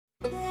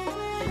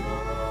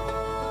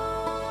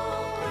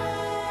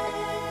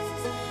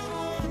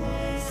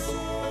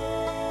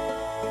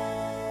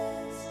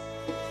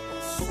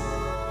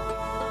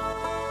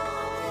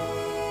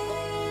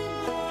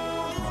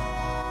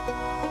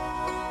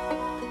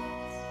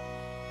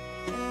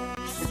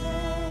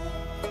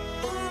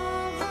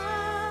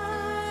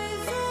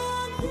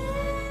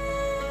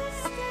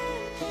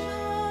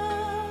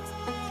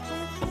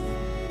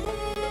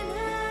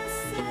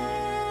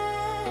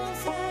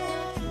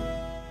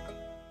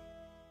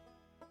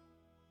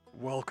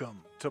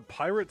Welcome to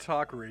Pirate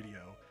Talk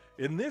Radio.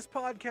 In this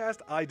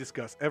podcast, I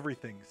discuss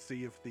everything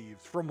Sea of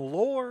Thieves, from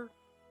lore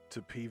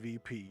to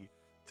PvP,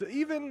 to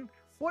even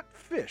what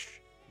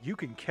fish you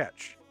can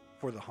catch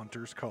for the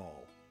Hunter's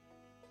Call.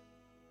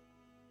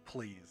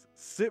 Please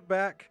sit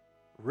back,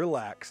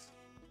 relax,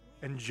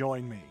 and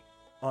join me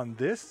on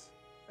this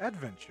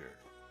adventure.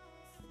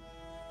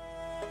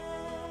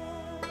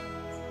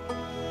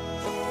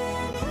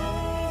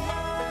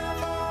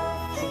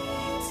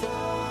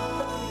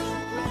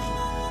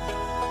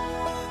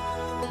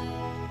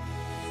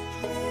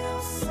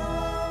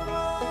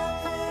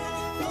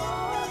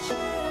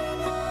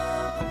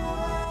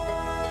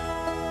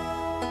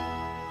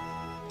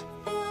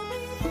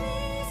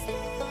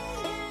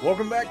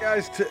 Welcome back,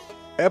 guys, to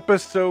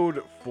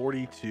episode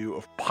 42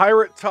 of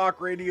Pirate Talk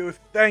Radio.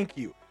 Thank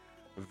you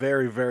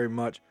very, very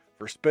much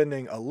for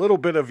spending a little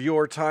bit of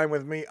your time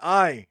with me.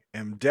 I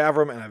am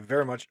Davram, and I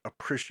very much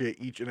appreciate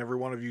each and every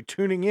one of you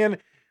tuning in.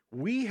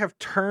 We have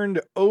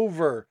turned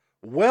over,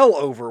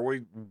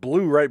 we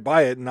blew right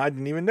by it, and I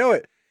didn't even know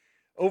it,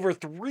 over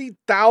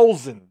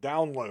 3,000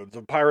 downloads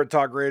of Pirate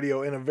Talk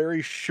Radio in a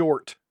very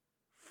short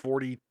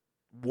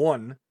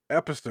 41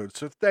 episodes.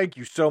 So thank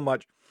you so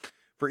much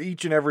for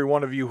each and every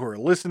one of you who are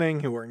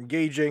listening, who are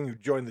engaging, who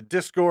joined the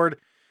Discord,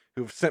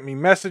 who've sent me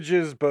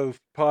messages, both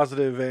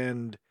positive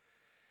and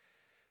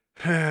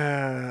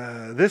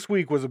this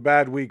week was a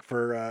bad week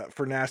for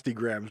Nasty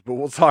Grams, but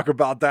we'll talk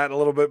about that in a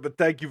little bit. But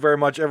thank you very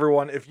much,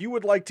 everyone. If you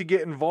would like to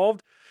get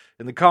involved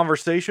in the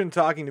conversation,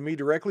 talking to me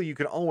directly, you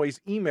can always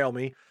email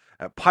me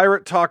at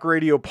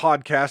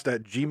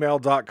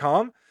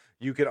piratetalkradiopodcast@gmail.com.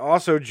 You can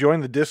also join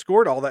the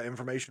Discord. All that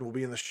information will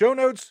be in the show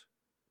notes.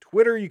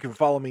 Twitter, you can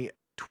follow me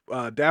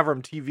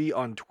Davram TV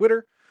on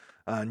Twitter,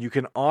 and you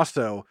can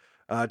also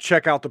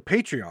check out the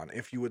Patreon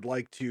if you would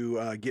like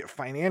to get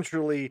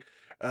financially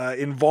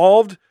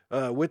involved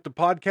with the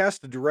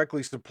podcast to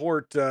directly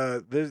support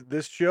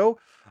this show,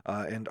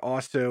 and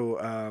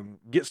also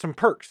get some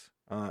perks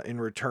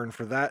in return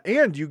for that.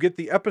 And you get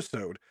the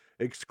episode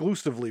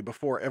exclusively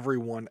before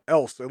everyone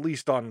else, at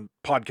least on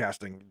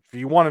podcasting. If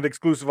you want it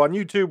exclusive on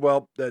YouTube,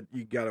 well,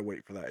 you gotta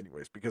wait for that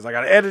anyways, because I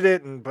gotta edit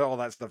it and put all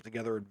that stuff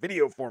together in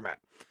video format.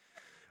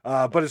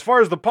 But as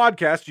far as the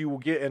podcast, you will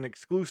get an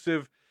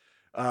exclusive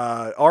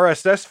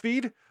RSS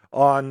feed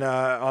on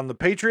the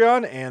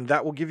Patreon, and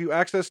that will give you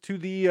access to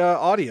the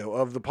audio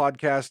of the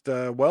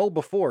podcast well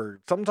before,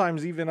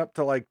 sometimes even up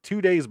to like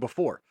 2 days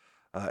before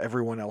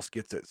everyone else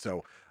gets it.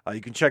 So you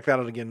can check that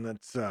out again.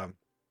 That's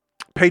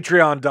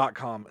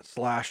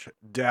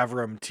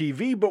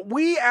patreon.com/DavramTV. But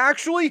we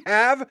actually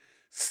have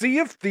Sea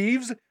of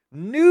Thieves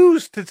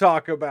news to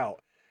talk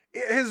about.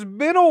 It has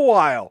been a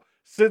while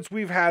since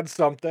we've had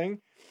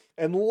something.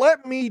 And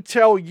let me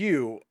tell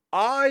you,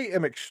 I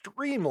am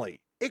extremely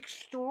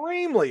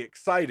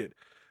excited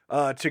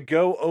to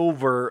go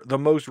over the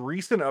most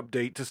recent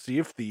update to Sea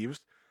of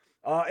Thieves.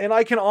 And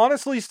I can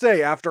honestly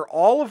say, after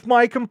all of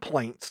my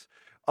complaints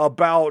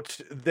about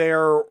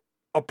their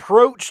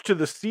approach to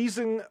the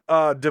season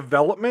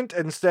development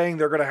and saying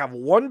they're going to have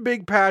one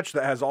big patch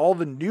that has all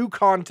the new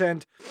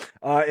content,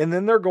 and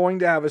then they're going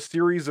to have a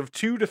series of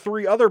 2 to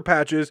 3 other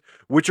patches,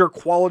 which are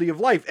quality of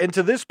life. And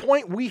to this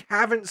point, we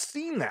haven't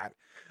seen that.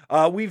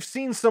 We've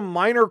seen some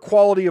minor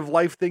quality of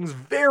life things,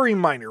 very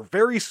minor,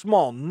 very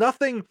small,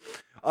 nothing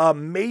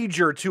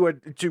major to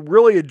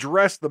really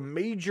address the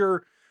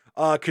major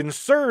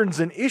concerns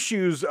and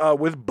issues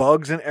with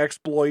bugs and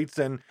exploits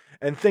and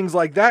things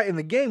like that in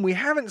the game. We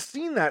haven't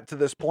seen that to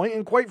this point,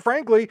 and quite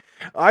frankly,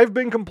 I've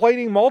been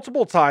complaining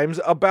multiple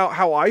times about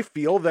how I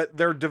feel that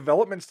their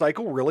development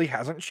cycle really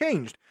hasn't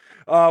changed.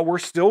 We're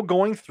still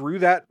going through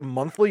that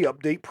monthly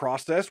update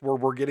process where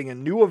we're getting a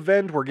new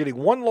event, we're getting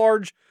one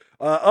large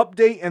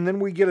update, and then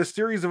we get a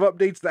series of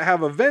updates that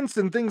have events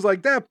and things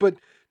like that. But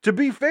to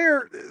be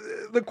fair,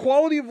 the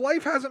quality of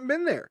life hasn't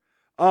been there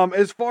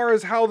as far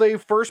as how they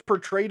first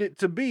portrayed it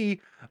to be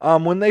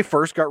when they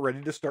first got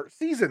ready to start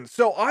season.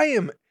 So I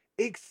am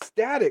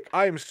ecstatic.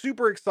 I am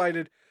super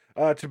excited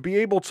to be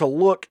able to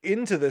look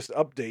into this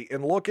update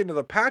and look into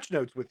the patch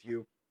notes with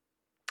you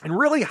and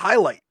really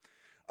highlight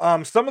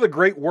some of the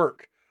great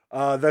work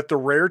that the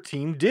Rare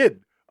team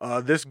did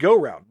this go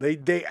round.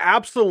 They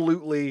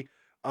absolutely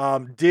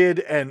did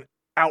an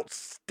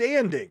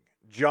outstanding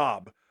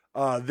job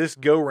this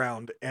go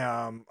round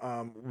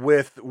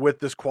with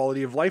this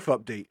quality of life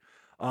update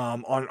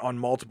on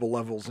multiple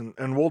levels,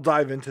 and we'll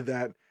dive into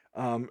that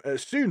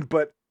soon.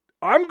 But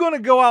I'm going to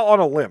go out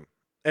on a limb,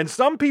 and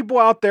some people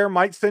out there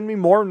might send me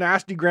more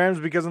nasty grams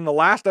because in the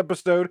last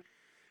episode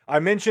I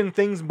mentioned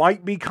things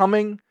might be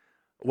coming.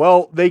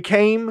 Well, they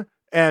came,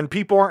 and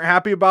people aren't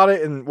happy about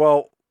it, and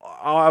well,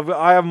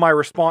 I have my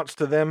response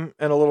to them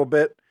in a little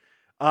bit.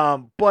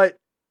 But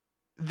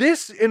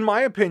this, in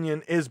my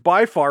opinion, is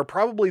by far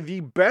probably the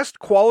best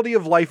quality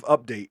of life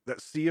update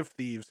that Sea of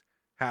Thieves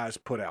has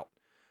put out.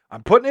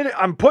 I'm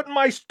putting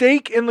my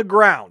stake in the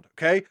ground,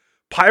 okay?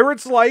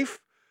 Pirate's Life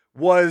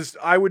was,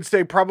 I would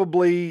say,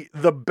 probably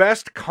the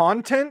best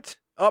content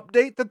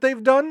update that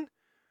they've done.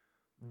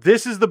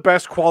 This is the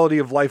best quality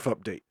of life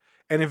update.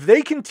 And if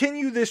they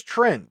continue this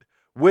trend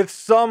with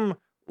some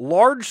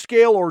large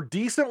scale or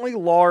decently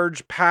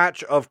large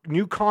patch of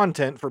new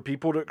content for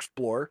people to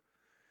explore,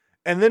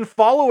 and then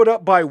follow it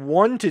up by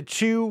 1 to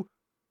 2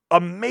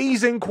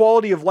 amazing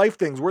quality of life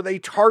things where they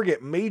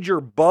target major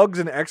bugs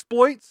and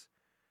exploits,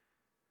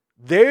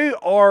 they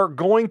are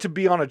going to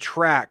be on a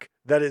track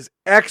that is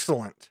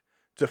excellent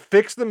to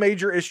fix the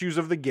major issues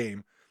of the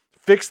game,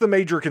 fix the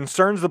major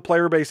concerns the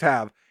player base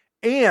have,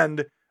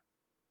 and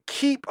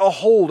keep a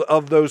hold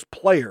of those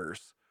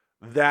players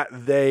that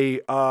they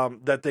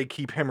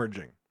keep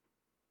hemorrhaging.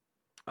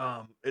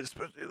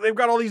 They've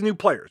got all these new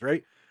players,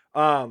 right?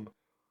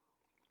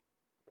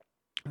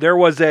 There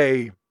was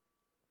a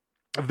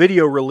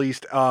video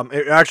released.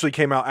 It actually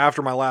came out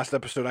after my last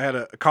episode. I had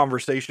a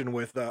conversation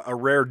with a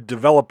Rare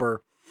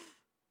developer,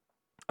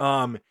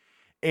 and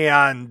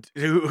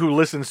who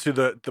listens to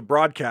the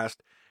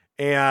broadcast.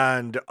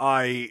 And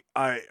I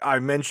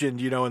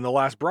mentioned, in the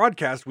last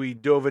broadcast, we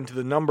dove into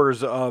the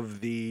numbers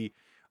of the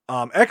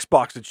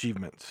Xbox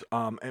achievements.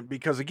 And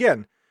because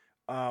again,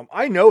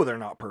 I know they're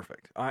not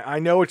perfect. I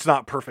know it's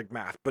not perfect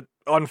math, but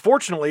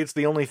unfortunately it's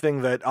the only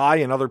thing that I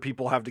and other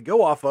people have to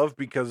go off of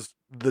because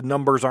the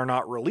numbers are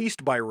not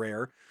released by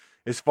Rare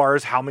as far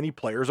as how many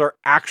players are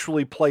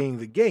actually playing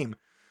the game.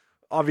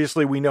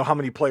 Obviously we know how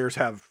many players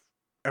have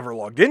ever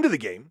logged into the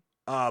game,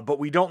 but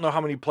we don't know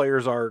how many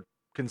players are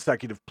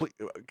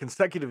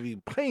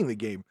consecutively playing the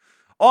game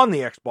on the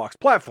Xbox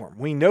platform.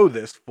 We know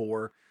this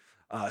for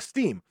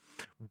Steam,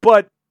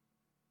 but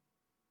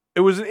it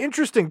was an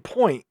interesting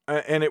point,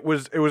 and it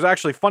was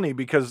actually funny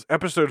because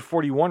episode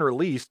 41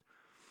 released,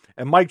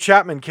 and Mike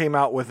Chapman came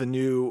out with a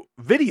new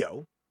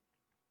video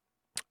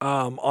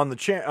on the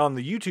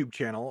YouTube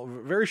channel,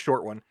 a very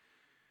short one,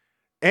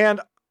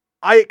 and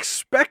I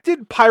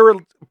expected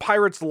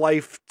Pirate's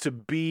Life to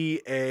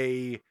be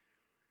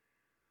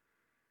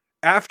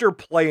after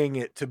playing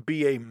it, to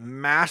be a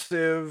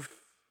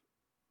massive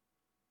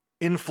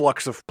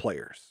influx of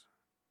players.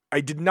 I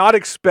did not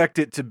expect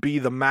it to be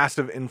the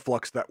massive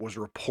influx that was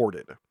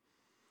reported.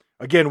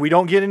 Again, we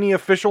don't get any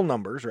official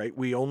numbers, right?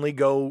 We only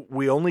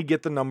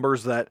get the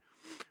numbers that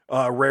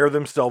Rare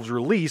themselves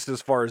release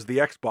as far as the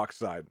Xbox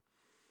side.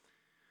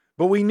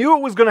 But we knew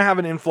it was going to have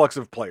an influx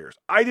of players.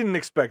 I didn't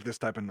expect this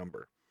type of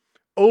number.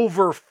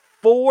 Over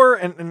 4,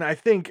 and I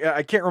think,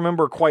 I can't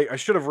remember quite, I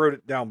should have wrote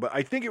it down, but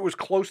I think it was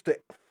close to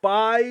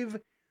 5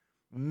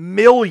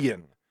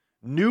 million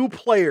new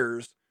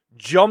players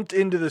jumped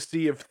into the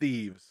Sea of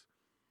Thieves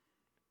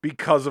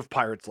because of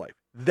Pirate's Life.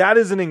 That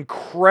is an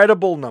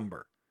incredible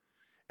number.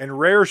 And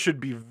Rare should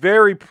be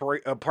very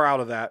proud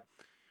of that.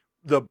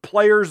 The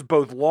players,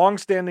 both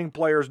long-standing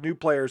players, new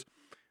players,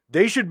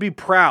 they should be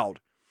proud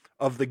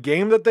of the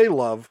game that they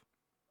love,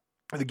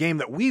 the game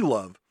that we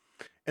love,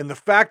 and the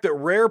fact that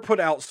Rare put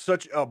out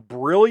such a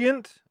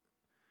brilliant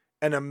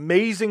and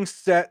amazing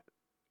set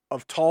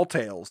of Tall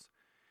Tales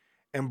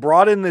and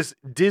brought in this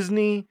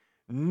Disney,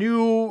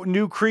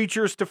 new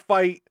creatures to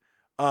fight,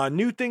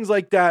 new things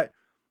like that,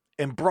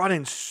 and brought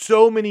in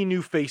so many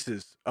new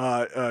faces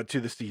to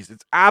the seas.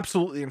 It's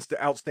absolutely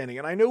outstanding.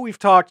 And I know we've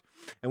talked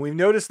and we've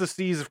noticed the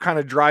seas have kind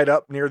of dried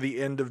up near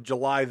the end of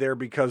July there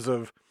because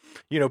of,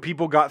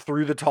 people got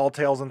through the Tall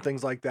Tales and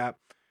things like that.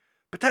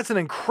 But that's an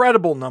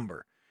incredible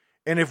number.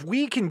 And if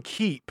we can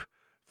keep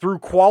through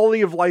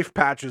quality of life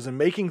patches and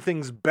making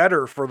things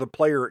better for the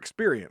player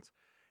experience,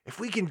 if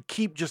we can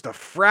keep just a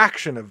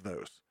fraction of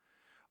those,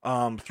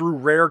 through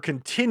Rare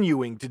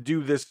continuing to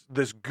do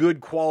this good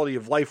quality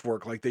of life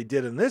work like they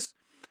did in this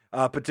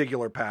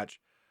particular patch,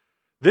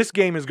 this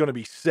game is going to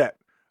be set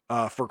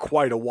for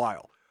quite a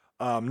while.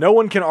 No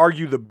one can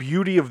argue the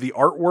beauty of the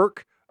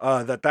artwork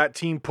that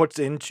team puts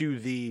into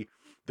the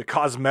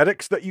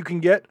cosmetics that you can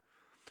get.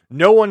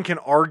 No one can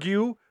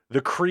argue the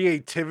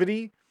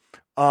creativity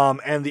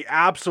and the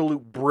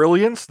absolute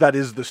brilliance that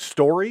is the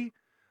story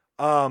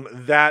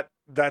that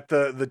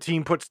the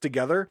team puts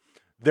together.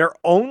 Their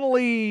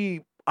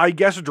only, I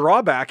guess,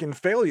 drawback and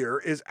failure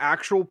is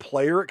actual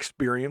player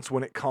experience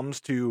when it comes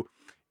to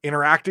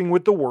interacting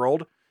with the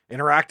world,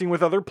 interacting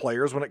with other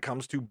players when it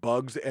comes to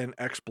bugs and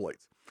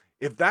exploits.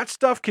 If that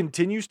stuff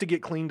continues to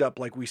get cleaned up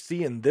like we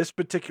see in this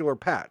particular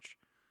patch,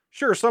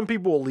 sure, some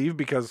people will leave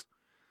because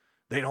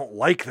they don't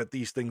like that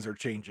these things are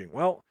changing.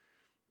 Well,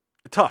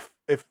 tough.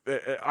 If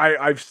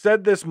I've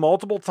said this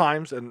multiple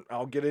times, and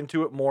I'll get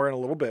into it more in a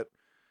little bit.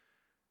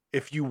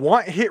 If you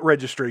want hit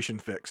registration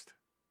fixed,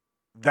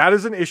 that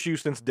is an issue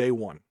since day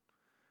one.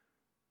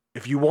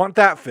 If you want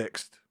that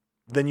fixed,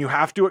 then you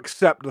have to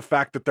accept the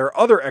fact that there are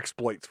other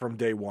exploits from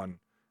day one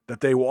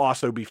that they will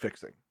also be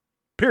fixing.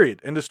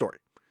 Period. End of story.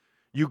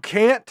 You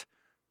can't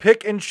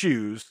pick and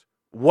choose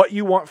what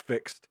you want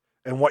fixed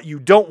and what you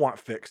don't want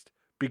fixed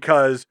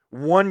because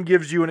one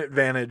gives you an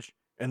advantage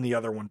and the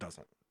other one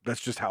doesn't.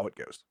 That's just how it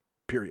goes.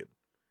 Period.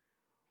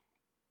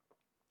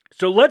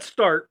 So let's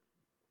start.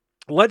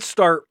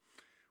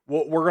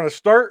 Well, we're going to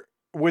start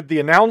with the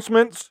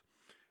announcements,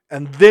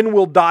 and then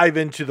we'll dive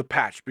into the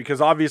patch,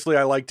 because obviously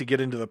I like to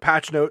get into the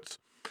patch notes.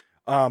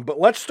 But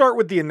let's start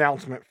with the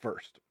announcement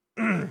first.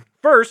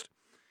 First,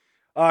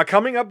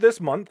 coming up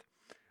this month,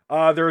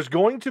 there's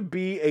going to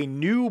be a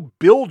new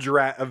Bilge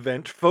Rat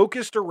event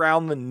focused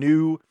around the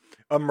new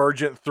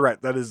emergent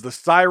threat. That is the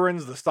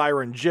Sirens, the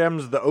Siren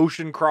Gems, the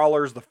Ocean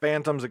Crawlers, the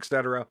Phantoms,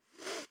 etc.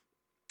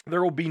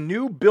 There will be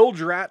new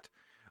Bilge Rat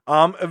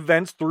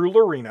events through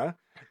Lorena,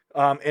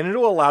 and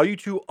it'll allow you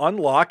to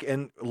unlock,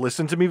 and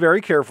listen to me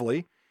very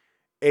carefully,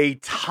 a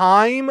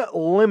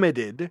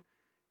time-limited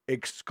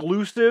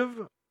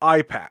exclusive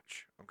eye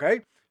patch.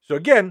 Okay? So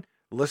again,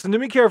 listen to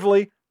me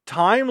carefully.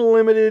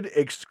 Time-limited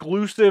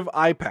exclusive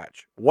eye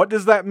patch. What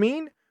does that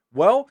mean?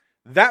 Well,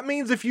 that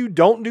means if you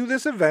don't do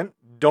this event,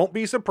 don't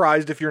be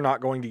surprised if you're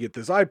not going to get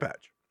this eye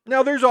patch.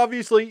 Now, there's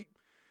always a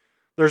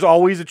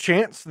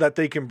chance that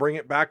they can bring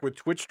it back with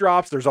Twitch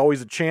drops. There's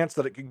always a chance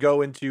that it could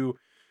go into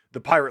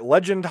the Pirate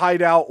Legend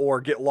hideout or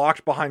get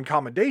locked behind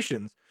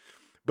commendations.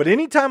 But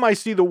anytime I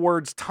see the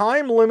words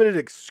time-limited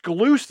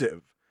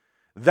exclusive,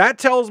 that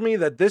tells me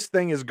that this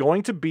thing is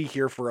going to be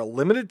here for a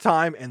limited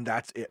time, and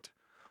that's it.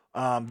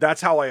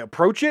 That's how I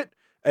approach it.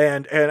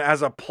 And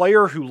as a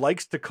player who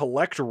likes to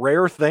collect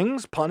rare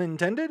things, pun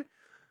intended,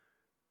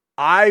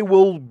 I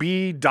will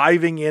be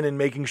diving in and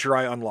making sure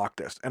I unlock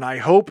this. And I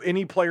hope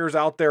any players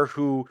out there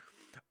who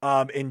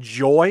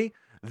enjoy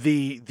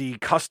the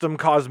custom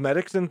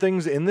cosmetics and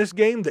things in this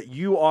game, that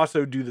you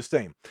also do the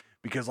same.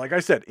 Because like I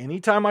said,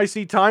 anytime I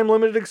see time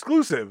limited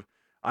exclusive,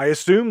 I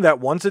assume that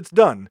once it's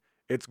done,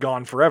 it's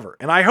gone forever.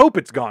 And I hope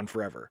it's gone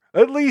forever.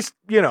 At least,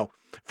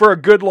 for a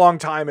good long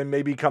time, and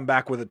maybe come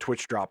back with a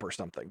Twitch drop or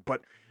something.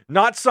 But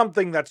not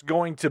something that's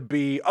going to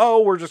be,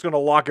 we're just going to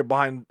lock it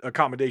behind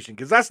accommodation,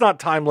 because that's not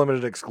time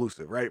limited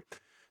exclusive, right?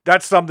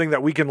 That's something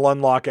that we can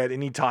unlock at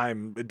any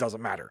time. It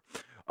doesn't matter.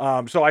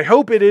 So I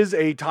hope it is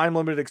a time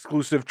limited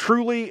exclusive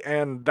truly,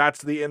 and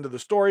that's the end of the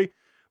story.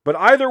 But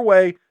either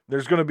way,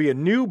 there's going to be a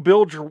new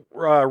Bilge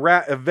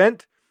Rat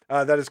event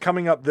that is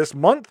coming up this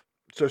month.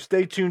 So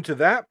stay tuned to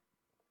that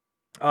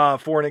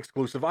for an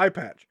exclusive eye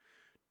patch.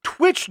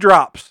 Twitch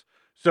drops.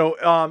 So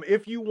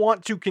if you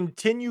want to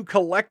continue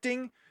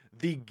collecting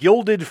the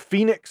Gilded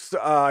Phoenix,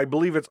 I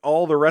believe it's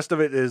all the rest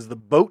of it is the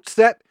boat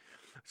set.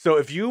 So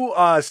if you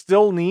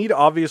still need,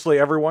 obviously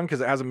everyone,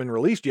 because it hasn't been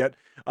released yet,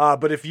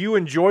 but if you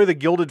enjoy the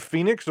Gilded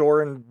Phoenix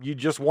and you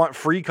just want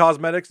free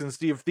cosmetics in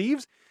Sea of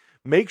Thieves,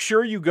 make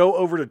sure you go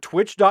over to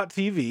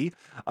twitch.tv,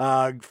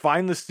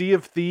 find the Sea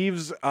of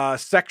Thieves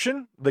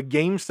section, the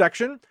game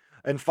section,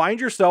 and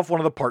find yourself one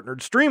of the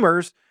partnered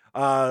streamers,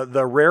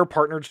 the rare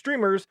partnered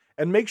streamers,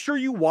 and make sure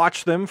you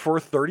watch them for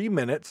 30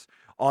 minutes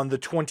on the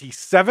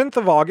 27th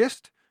of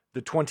August,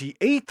 the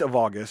 28th of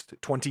August,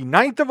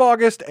 29th of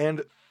August,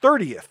 and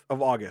 30th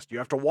of August. You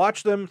have to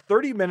watch them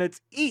 30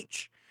 minutes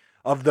each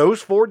of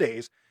those 4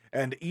 days,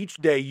 and each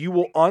day you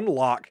will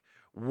unlock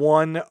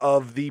one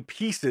of the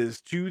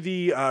pieces to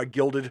the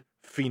Gilded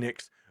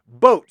Phoenix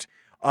boat.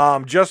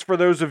 Just for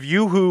those of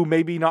you who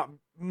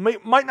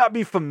might not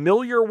be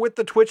familiar with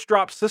the Twitch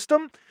drop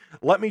system,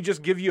 let me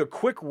just give you a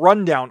quick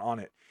rundown on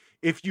it.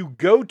 If you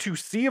go to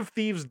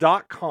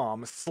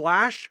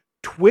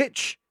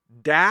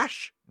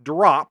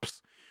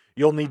seaofthieves.com/Twitch-drops,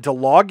 you'll need to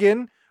log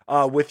in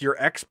with your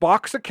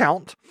Xbox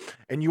account,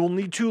 and you will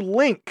need to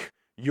link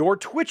your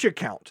Twitch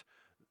account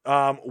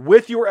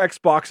with your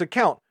Xbox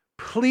account.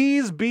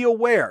 Please be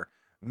aware,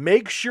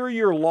 make sure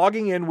you're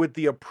logging in with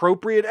the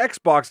appropriate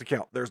Xbox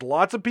account. There's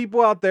lots of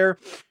people out there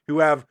who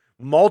have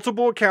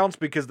multiple accounts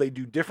because they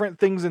do different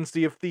things in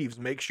Sea of Thieves.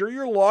 Make sure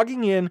you're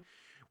logging in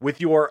with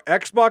your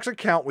Xbox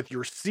account, with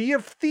your Sea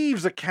of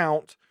Thieves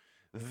account.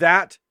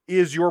 That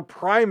is your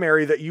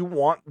primary that you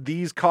want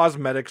these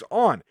cosmetics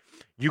on.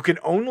 You can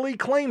only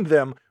claim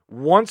them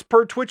once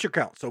per Twitch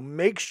account. So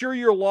make sure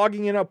you're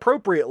logging in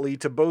appropriately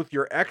to both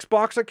your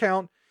Xbox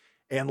account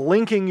and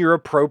linking your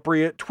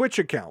appropriate Twitch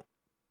account.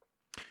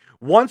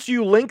 Once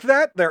you link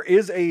that, there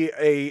is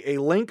a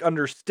link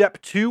under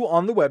step 2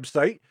 on the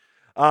website,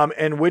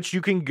 in which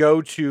you can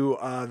go to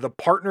the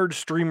partnered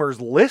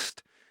streamers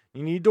list.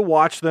 You need to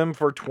watch them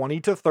for 20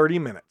 to 30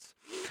 minutes.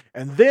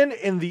 And then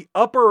in the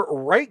upper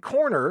right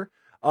corner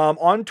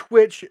on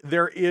Twitch,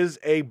 there is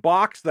a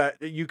box that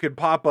you could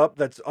pop up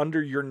that's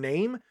under your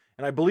name.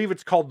 And I believe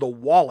it's called the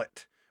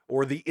wallet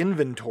or the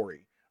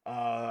inventory.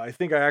 I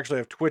think I actually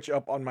have Twitch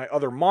up on my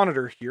other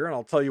monitor here, and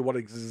I'll tell you what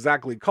it's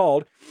exactly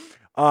called.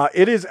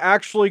 It is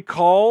actually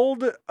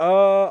called,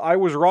 I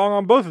was wrong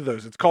on both of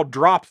those. It's called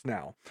Drops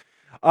now.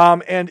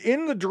 And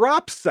in the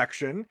Drops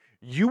section,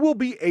 you will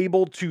be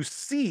able to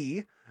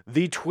see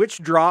the Twitch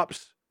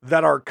drops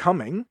that are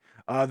coming.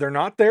 They're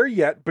not there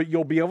yet, but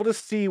you'll be able to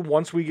see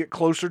once we get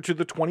closer to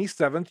the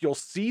 27th, you'll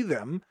see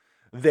them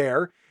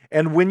there.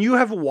 And when you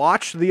have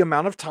watched the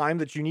amount of time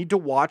that you need to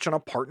watch on a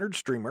partnered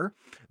streamer,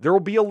 there will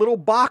be a little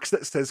box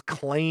that says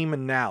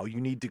claim now.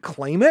 You need to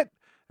claim it.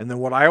 And then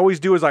what I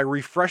always do is I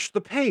refresh the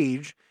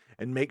page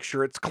and make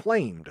sure it's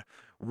claimed.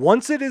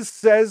 Once it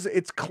says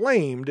it's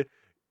claimed,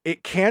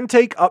 it can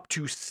take up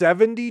to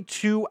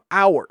 72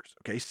 hours.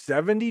 Okay,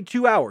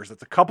 72 hours.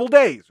 That's a couple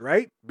days,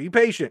 right? Be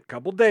patient.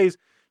 Couple days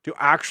to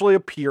actually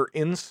appear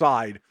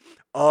inside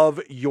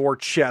of your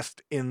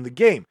chest in the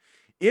game.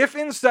 If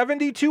in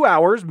 72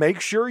 hours, make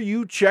sure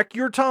you check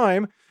your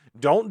time.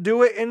 Don't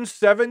do it in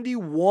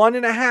 71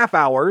 and a half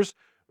hours.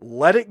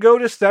 Let it go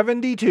to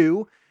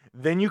 72.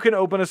 Then you can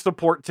open a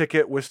support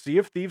ticket with Sea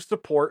of Thieves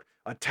support.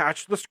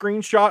 Attach the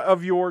screenshot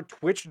of your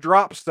Twitch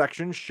drop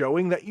section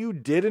showing that you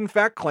did in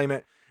fact claim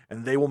it,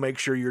 and they will make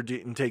sure you're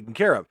taken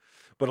care of.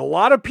 But a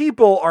lot of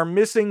people are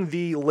missing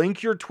the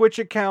link your Twitch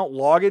account,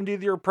 log into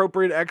your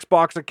appropriate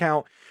Xbox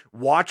account,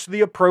 watch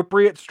the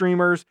appropriate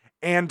streamers,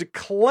 and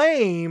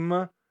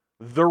claim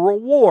the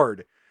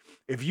reward.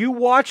 If you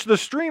watch the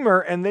streamer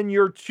and then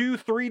you're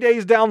 2-3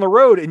 days down the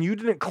road and you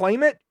didn't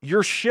claim it,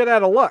 you're shit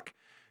out of luck.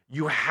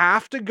 You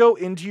have to go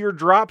into your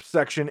drop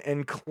section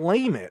and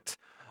claim it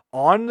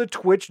on the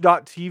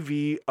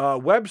twitch.tv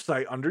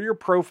website under your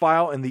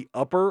profile in the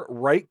upper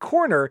right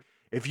corner.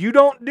 If you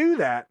don't do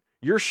that,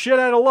 you're shit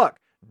out of luck.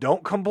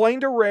 Don't complain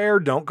to Rare.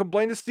 Don't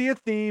complain to Sea of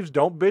Thieves.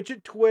 Don't bitch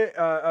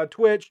at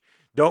Twitch.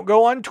 Don't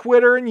go on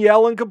Twitter and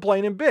yell and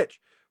complain and bitch.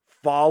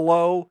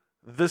 Follow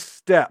the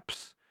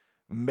steps.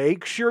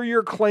 Make sure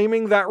you're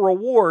claiming that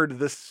reward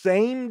the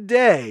same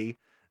day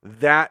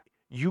that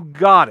you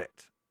got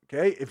it.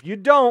 Okay? If you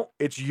don't,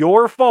 it's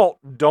your fault.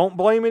 Don't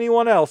blame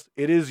anyone else.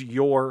 It is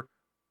your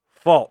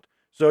fault.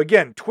 So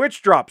again,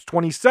 Twitch drops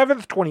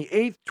 27th,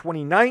 28th,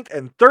 29th,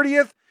 and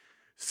 30th.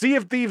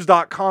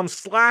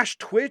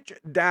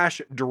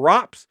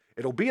 SeaofThieves.com/Twitch-drops.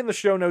 It'll be in the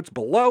show notes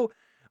below.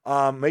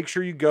 Make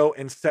sure you go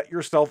and set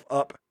yourself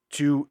up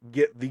to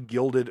get the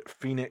Gilded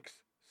Phoenix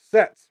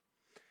sets.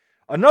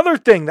 Another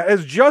thing that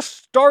has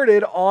just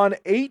started on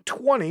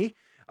 8/20.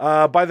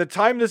 By the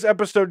time this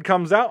episode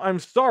comes out, I'm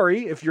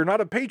sorry. If you're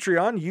not a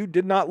Patreon, you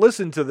did not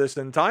listen to this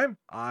in time.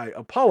 I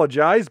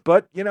apologize,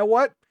 but you know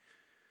what?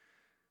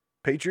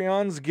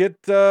 Patreons get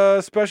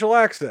special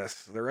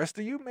access. The rest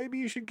of you, maybe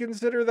you should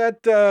consider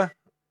that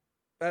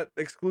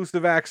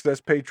exclusive access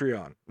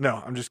Patreon.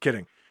 No, I'm just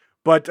kidding.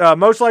 But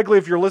most likely,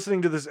 if you're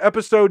listening to this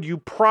episode, you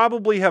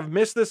probably have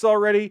missed this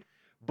already.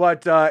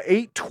 But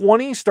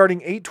 8/20,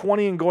 starting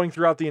 8/20 and going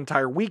throughout the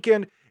entire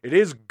weekend, it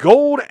is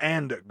Gold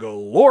and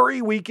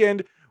Glory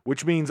weekend,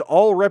 which means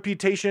all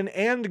reputation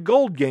and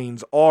gold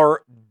gains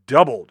are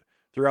doubled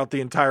throughout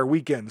the entire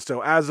weekend.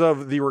 So as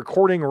of the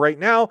recording right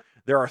now,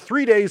 there are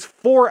 3 days,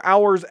 4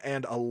 hours,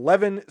 and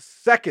 11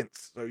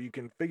 seconds. So you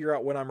can figure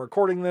out when I'm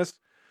recording this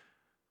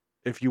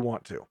if you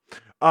want to.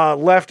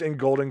 Left in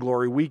Gold and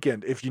Glory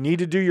weekend. If you need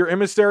to do your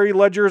emissary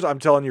ledgers, I'm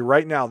telling you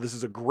right now, this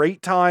is a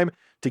great time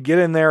to get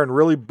in there and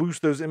really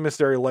boost those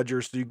emissary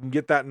ledgers so you can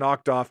get that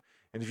knocked off.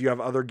 And if you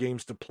have other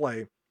games to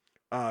play,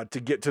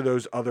 to get to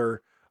those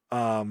other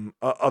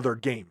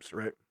games,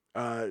 right?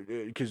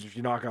 Because if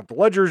you knock out the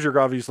ledgers, you're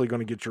obviously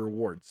going to get your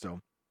rewards. So,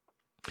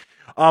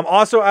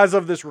 also as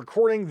of this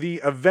recording,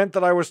 the event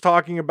that I was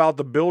talking about,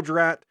 the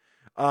Bildrat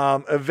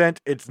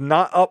event, it's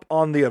not up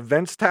on the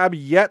events tab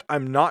yet.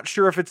 I'm not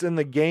sure if it's in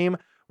the game.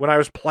 When I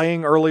was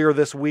playing earlier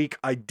this week,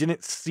 I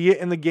didn't see it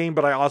in the game,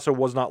 but I also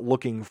was not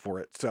looking for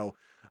it. So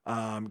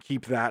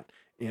keep that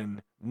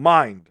in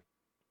mind.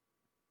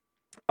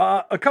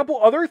 A couple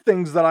other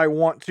things that I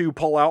want to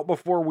pull out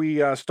before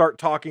we start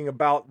talking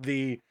about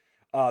the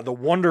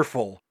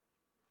wonderful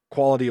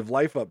quality of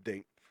life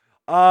update.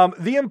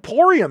 The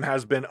Emporium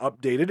has been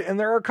updated, and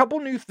there are a couple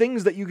new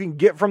things that you can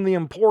get from the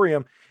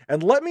Emporium.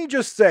 And let me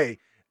just say,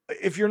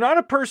 if you're not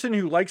a person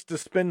who likes to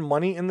spend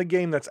money in the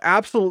game, that's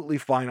absolutely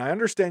fine. I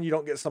understand you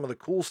don't get some of the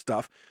cool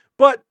stuff,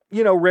 but,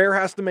 you know, Rare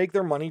has to make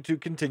their money to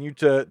continue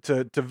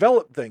to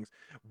develop things.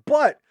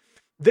 But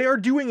they are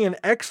doing an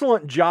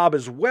excellent job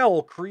as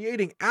well,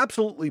 creating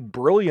absolutely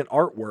brilliant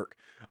artwork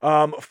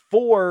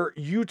for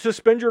you to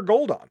spend your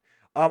gold on.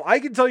 I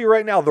can tell you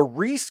right now, the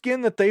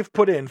reskin that they've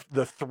put in,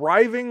 the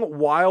Thriving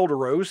Wild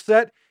Rose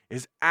set,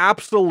 is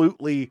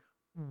absolutely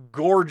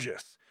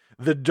gorgeous.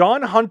 The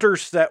Dawn Hunter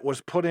set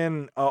was put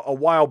in a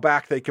while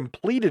back. They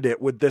completed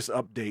it with this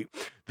update.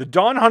 The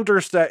Dawn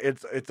Hunter set,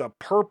 it's a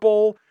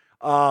purple,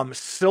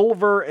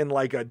 silver, and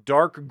like a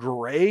dark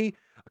gray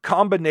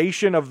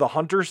combination of the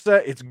Hunter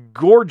set. It's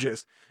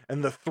gorgeous.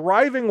 And the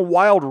Thriving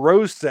Wild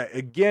Rose set,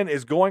 again,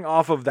 is going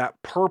off of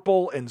that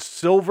purple and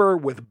silver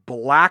with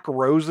black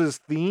roses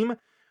theme.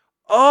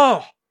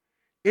 Oh,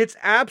 it's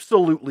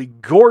absolutely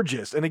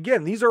gorgeous. And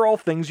again, these are all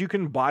things you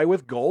can buy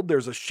with gold.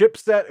 There's a ship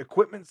set,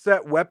 equipment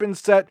set, weapon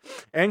set,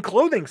 and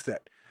clothing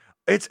set.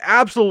 It's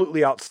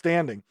absolutely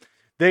outstanding.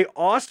 They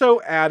also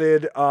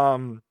added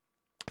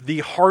the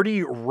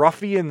Hardy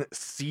Ruffian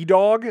Sea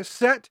Dog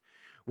set,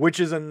 which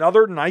is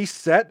another nice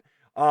set.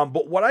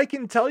 But what I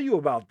can tell you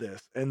about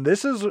this, and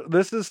this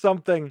is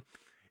something,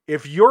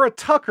 if you're a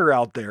Tucker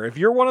out there, if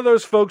you're one of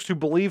those folks who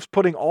believes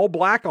putting all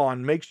black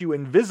on makes you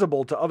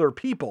invisible to other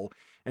people,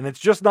 and it's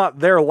just not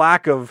their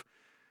lack of,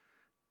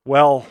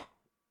 well,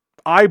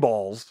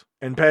 eyeballs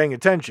and paying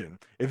attention.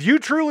 If you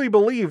truly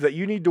believe that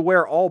you need to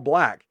wear all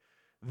black,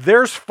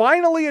 there's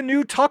finally a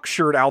new Tuck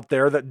shirt out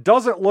there that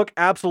doesn't look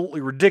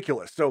absolutely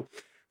ridiculous. So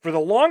for the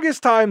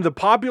longest time, the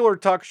popular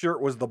Tuck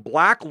shirt was the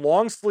black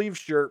long sleeve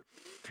shirt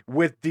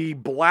with the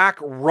black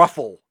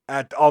ruffle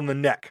on the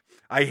neck.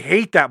 I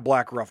hate that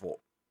black ruffle.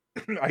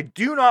 I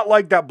do not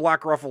like that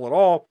black ruffle at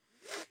all.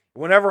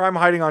 Whenever I'm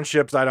hiding on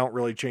ships, I don't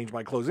really change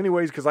my clothes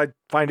anyways, because I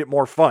find it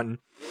more fun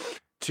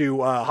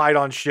to hide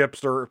on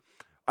ships or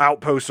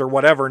outposts or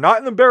whatever. Not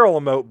in the barrel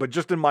emote, but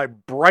just in my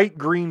bright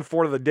green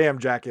Fort of the Dam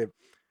jacket.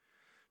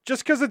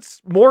 Just because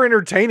it's more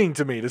entertaining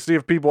to me to see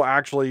if people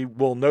actually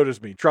will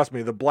notice me. Trust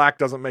me, the black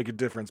doesn't make a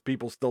difference.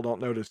 People still don't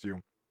notice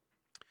you.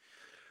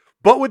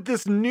 But with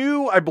this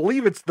new, I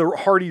believe it's the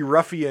Hardy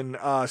Ruffian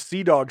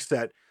Sea Dog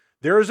set,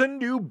 there's a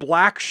new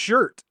black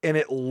shirt, and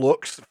it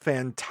looks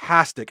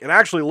fantastic. It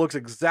actually looks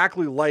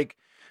exactly like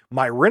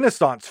my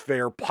Renaissance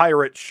Fair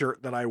pirate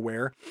shirt that I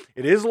wear.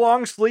 It is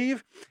long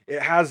sleeve.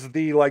 It has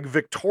the like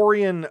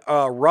Victorian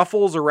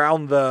ruffles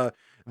around the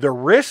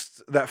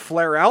wrists that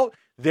flare out.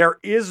 There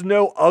is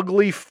no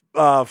ugly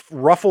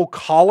ruffle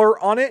collar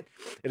on it.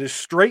 It is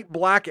straight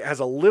black. It has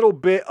a little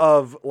bit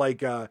of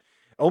like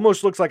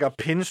almost looks like a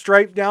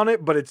pinstripe down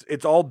it, but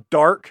it's all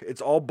dark.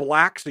 It's all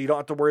black, so you don't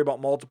have to worry about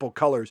multiple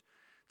colors.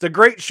 It's a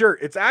great shirt.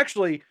 It's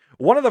actually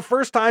one of the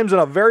first times in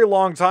a very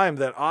long time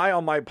that I,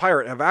 on my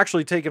pirate, have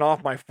actually taken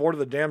off my Fort of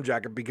the Dam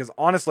jacket, because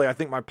honestly, I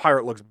think my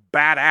pirate looks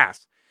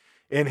badass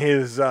in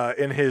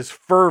his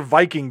fur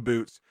Viking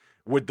boots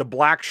with the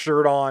black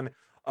shirt on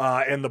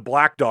and the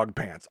black dog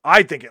pants.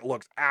 I think it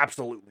looks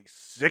absolutely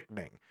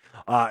sickening.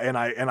 And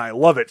I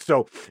love it.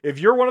 So if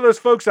you're one of those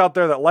folks out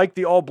there that like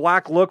the all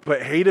black look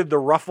but hated the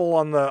ruffle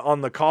on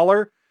the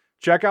collar,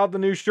 check out the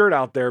new shirt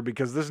out there,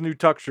 because this new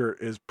tuck shirt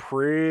is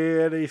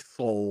pretty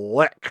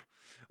slick.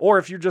 Or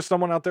if you're just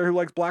someone out there who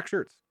likes black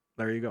shirts,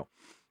 there you go.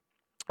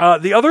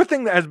 The other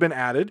thing that has been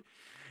added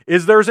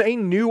is there's a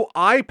new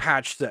eye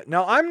patch set.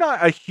 Now, I'm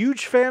not a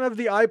huge fan of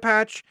the eye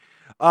patch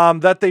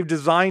that they've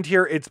designed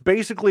here. It's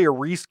basically a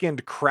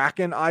reskinned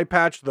Kraken eye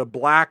patch. The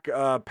black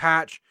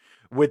patch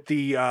with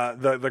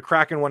the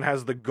Kraken one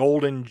has the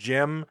golden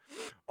gem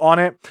on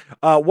it.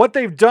 What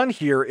they've done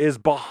here is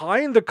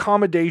behind the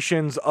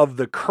accommodations of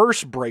the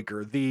curse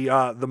breaker,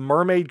 the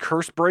mermaid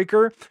curse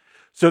breaker.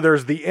 So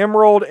there's the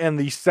emerald and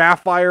the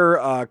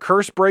sapphire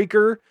curse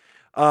breaker.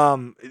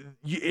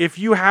 If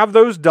you have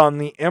those done,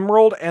 the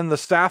emerald and the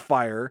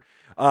sapphire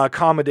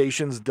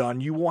accommodations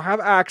done, you will have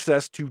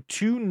access to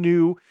 2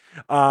 new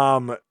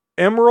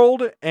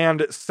emerald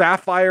and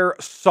sapphire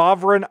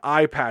sovereign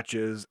eye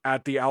patches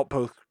at the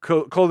Outpost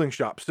clothing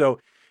shop. So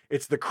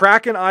it's the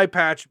Kraken eye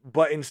patch,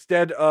 but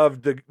instead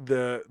of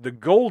the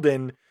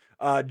golden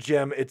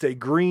gem, it's a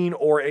green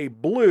or a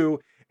blue.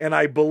 And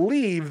I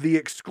believe the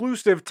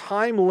exclusive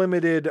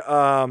time-limited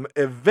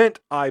event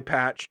eye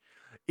patch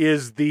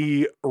is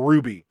the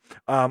ruby.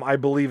 I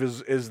believe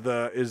is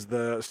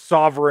the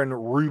sovereign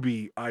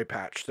ruby eye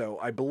patch. So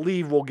I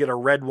believe we'll get a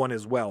red one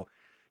as well.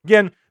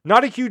 Again,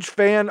 not a huge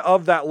fan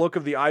of that look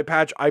of the eye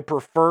patch. I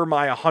prefer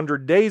my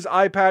 100 days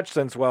eye patch,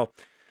 since, well,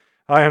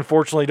 I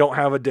unfortunately don't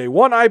have a day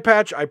 1 eye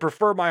patch. I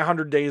prefer my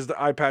 100 days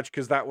eye patch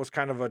because that was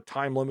kind of a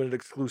time-limited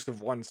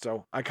exclusive one.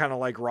 So I kind of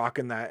like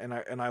rocking that,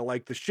 and I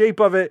like the shape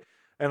of it,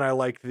 and I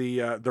like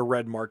the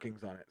red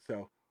markings on it.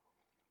 So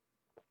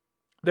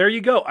there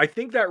you go. I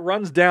think that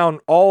runs down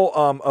all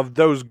of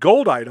those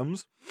gold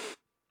items.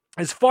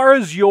 As far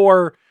as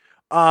your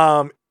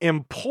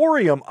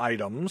Emporium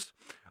items,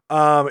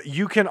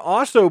 you can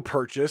also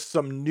purchase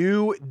some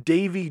new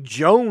Davy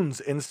Jones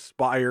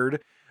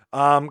inspired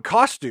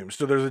costumes.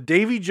 So there's a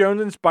Davy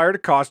Jones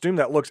inspired costume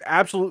that looks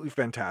absolutely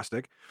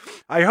fantastic.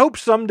 I hope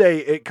someday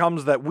it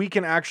comes that we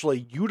can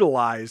actually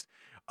utilize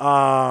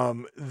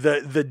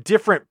the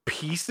different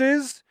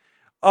pieces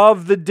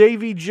of the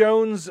Davy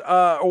Jones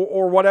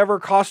or whatever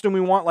costume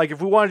we want. Like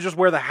if we want to just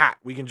wear the hat,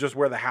 we can just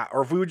wear the hat.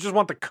 Or if we would just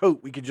want the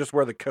coat, we could just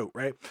wear the coat,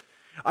 right?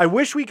 I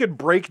wish we could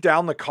break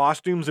down the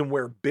costumes and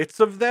wear bits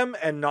of them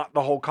and not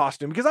the whole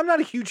costume, because I'm not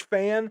a huge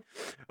fan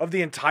of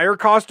the entire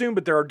costume,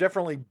 but there are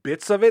definitely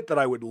bits of it that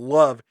I would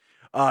love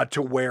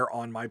to wear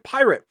on my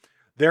pirate.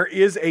 There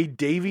is a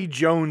Davy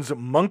Jones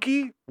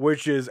monkey,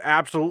 which is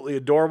absolutely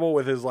adorable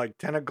with his like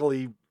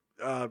tentacly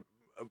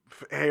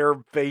hair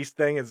face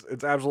thing.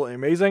 It's absolutely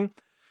amazing.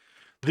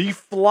 The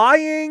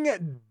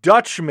Flying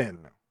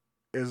Dutchman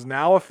is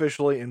now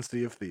officially in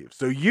Sea of Thieves.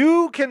 So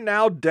you can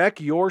now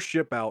deck your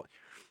ship out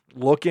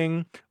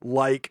looking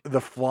like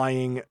the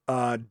Flying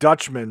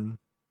Dutchman.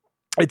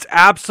 It's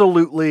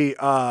absolutely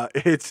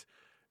it's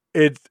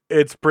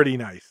pretty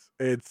nice.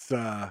 It's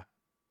nice.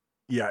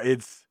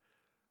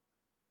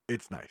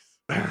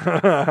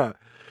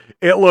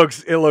 It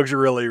looks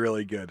really,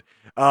 really good.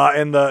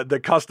 And the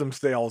custom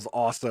sails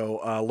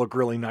also look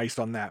really nice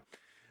on that.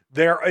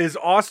 There is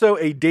also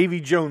a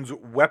Davy Jones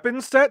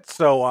weapon set.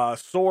 So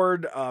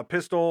sword,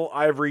 pistol,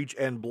 eye of reach,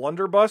 and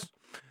blunderbuss.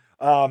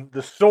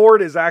 The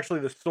sword is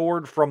actually the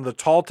sword from the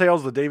Tall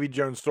Tales, the Davy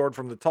Jones sword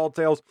from the Tall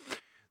Tales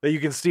that you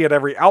can see at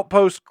every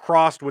outpost,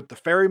 crossed with the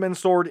ferryman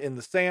sword in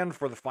the sand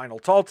for the final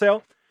Tall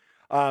Tale.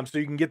 So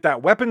you can get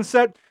that weapon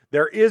set.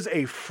 There is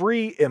a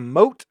free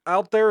emote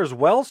out there as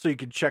well, so you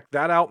can check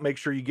that out. Make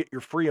sure you get your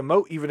free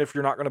emote, even if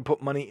you're not going to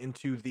put money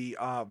into the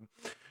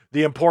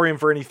Emporium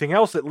for anything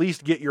else. At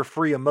least get your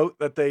free emote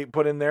that they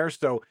put in there.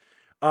 So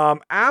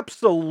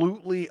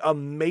absolutely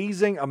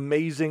amazing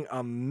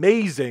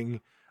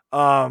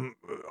Um,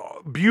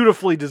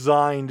 Beautifully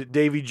designed,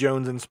 Davy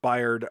Jones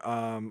inspired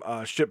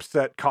ship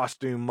set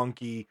costume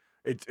monkey.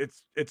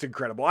 It's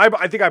incredible.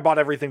 I think I bought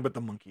everything but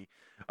the monkey.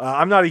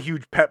 I'm not a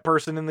huge pet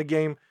person in the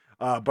game,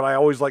 but I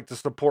always like to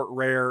support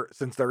Rare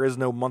since there is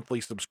no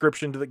monthly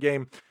subscription to the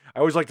game. I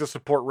always like to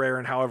support Rare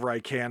in however I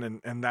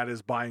can, and that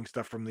is buying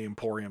stuff from the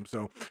Emporium.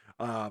 So,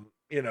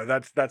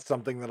 that's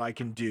something that I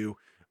can do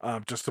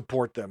to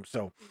support them.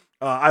 So,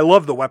 I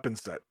love the weapon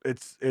set.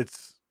 It's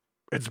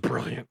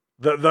brilliant.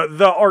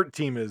 The art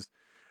team is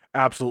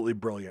absolutely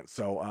brilliant.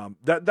 So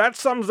that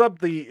sums up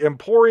the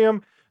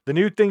Emporium, the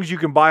new things you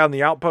can buy on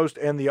the Outpost,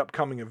 and the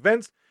upcoming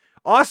events.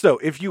 Also,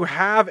 if you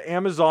have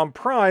Amazon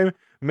Prime,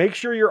 make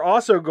sure you're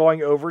also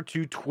going over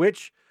to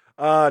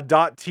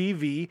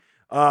twitch.tv.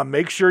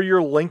 Make sure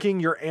you're linking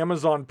your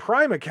Amazon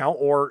Prime account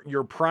or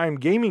your Prime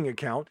Gaming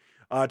account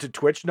to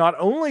Twitch. Not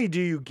only do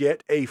you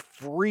get a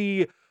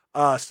free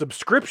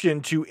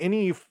subscription to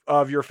any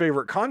of your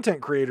favorite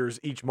content creators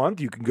each month.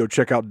 You can go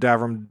check out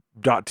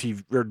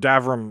Davram.tv or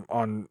Davram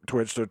on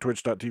Twitch, so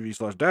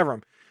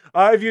twitch.tv/Davram.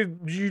 If you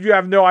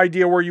have no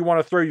idea where you want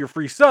to throw your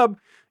free sub,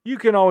 you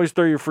can always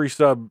throw your free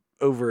sub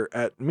over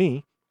at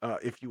me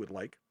if you would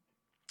like.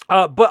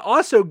 But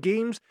also,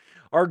 games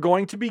are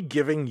going to be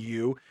giving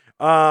you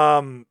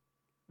some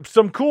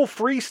cool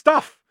free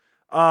stuff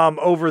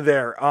over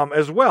there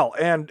as well.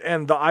 And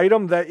the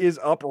item that is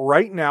up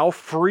right now,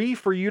 free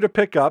for you to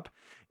pick up,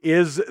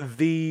 is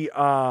the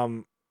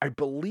I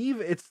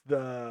believe it's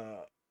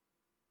the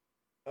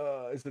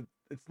it's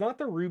not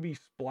the Ruby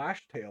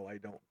Splash Tail, I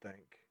don't think.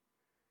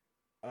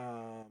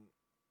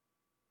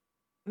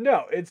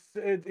 No,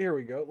 here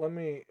we go. Let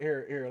me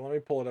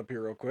pull it up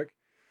here real quick.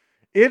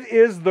 It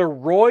is the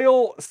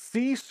Royal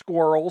Sea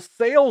Squirrel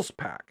Sales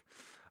Pack.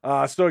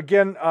 So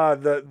again,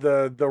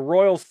 the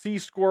Royal Sea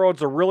Squirrel,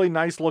 it's a really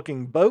nice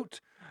looking boat,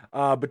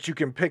 but you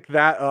can pick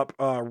that up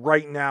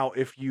right now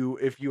if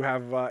you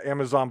have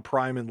Amazon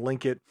Prime and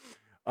link it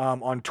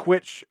on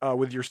Twitch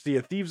with your Sea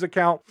of Thieves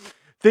account.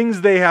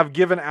 Things they have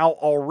given out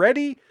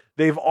already.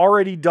 They've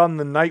already done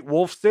the Night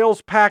Wolf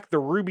Sales Pack, the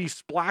Ruby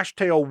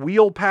Splashtail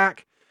Wheel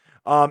Pack,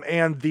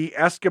 and the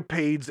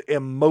Escapades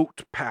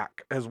Emote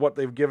Pack is what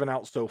they've given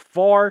out so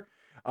far.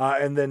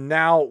 And then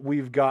now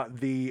we've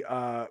got the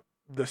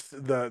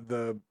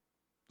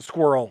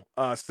squirrel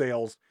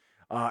sales,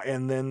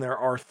 and then there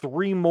are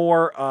 3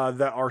 more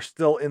that are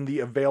still in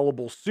the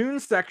available soon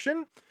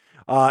section.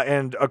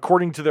 And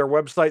according to their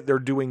website, they're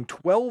doing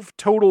 12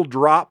 total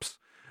drops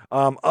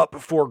up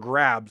for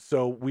grabs.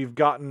 So we've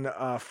gotten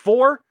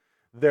 4.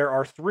 There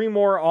are 3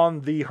 more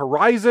on the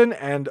horizon,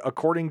 and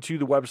according to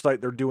the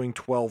website, they're doing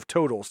 12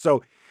 total.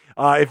 So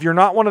if you're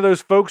not one of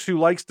those folks who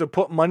likes to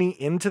put money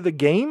into the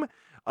game,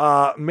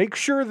 make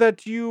sure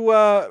that you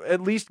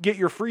at least get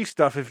your free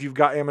stuff if you've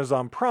got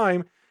Amazon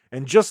Prime.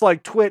 And just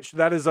like Twitch,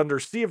 that is under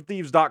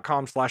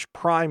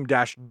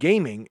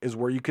seaofthieves.com/prime-gaming is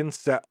where you can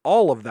set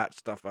all of that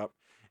stuff up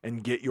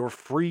and get your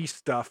free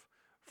stuff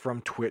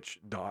from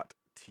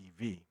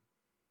twitch.tv.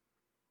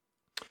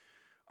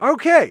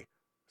 Okay,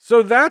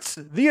 so that's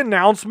the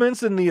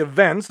announcements and the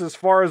events as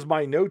far as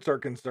my notes are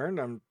concerned.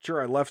 I'm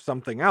sure I left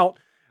something out.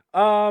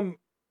 So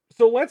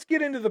let's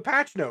get into the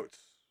patch notes.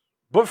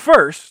 But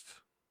first,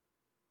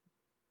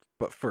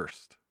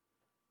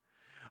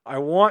 I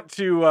want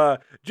to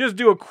just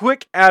do a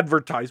quick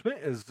advertisement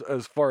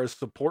as far as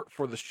support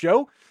for the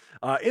show.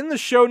 In the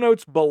show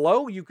notes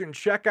below, you can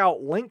check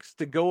out links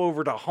to go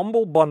over to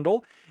Humble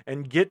Bundle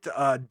and get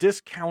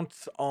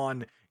discounts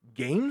on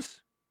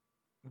games,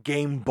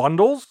 game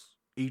bundles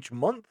each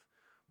month,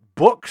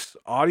 books,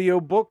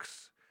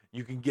 audiobooks.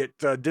 You can get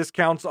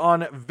discounts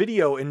on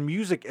video and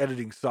music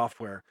editing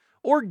software,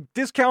 or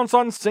discounts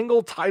on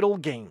single title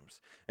games.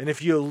 And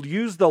if you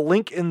use the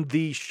link in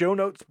the show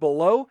notes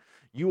below,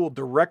 you will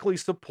directly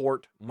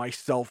support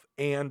myself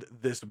and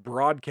this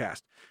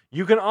broadcast.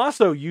 You can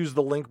also use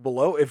the link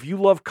below if you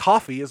love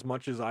coffee as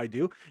much as I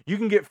do. You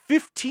can get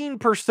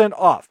 15%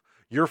 off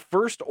your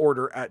first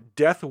order at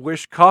Death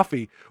Wish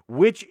Coffee,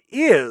 which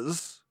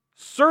is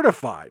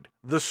certified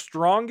the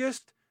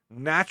strongest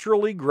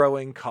naturally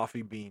growing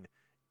coffee bean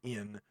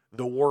in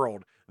the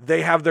world.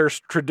 They have their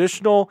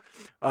traditional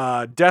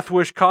Death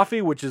Wish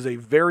coffee, which is a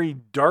very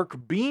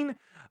dark bean.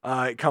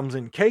 It comes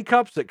in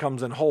K-cups. It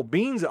comes in whole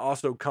beans. It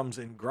also comes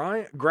in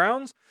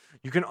grounds.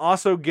 You can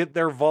also get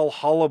their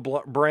Valhalla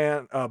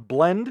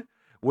blend,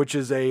 which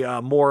is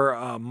a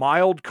more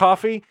mild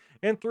coffee.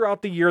 And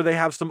throughout the year, they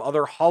have some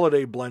other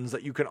holiday blends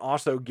that you can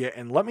also get.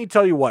 And let me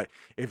tell you what,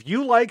 if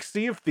you like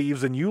Sea of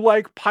Thieves and you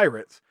like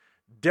pirates,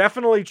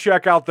 definitely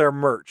check out their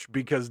merch,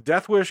 because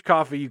Death Wish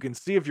Coffee, you can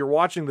see if you're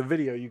watching the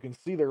video, you can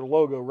see their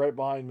logo right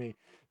behind me.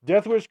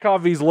 Death Wish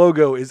Coffee's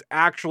logo is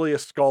actually a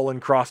skull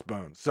and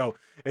crossbones. So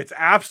it's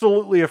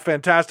absolutely a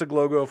fantastic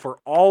logo for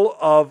all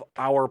of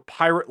our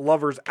pirate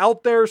lovers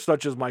out there,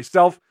 such as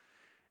myself.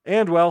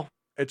 And well,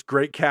 it's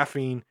great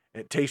caffeine.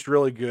 It tastes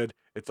really good.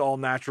 It's all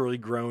naturally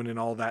grown and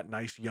all that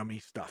nice, yummy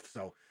stuff.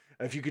 So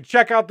if you could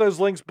check out those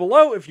links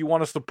below, if you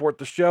want to support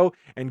the show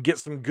and get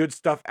some good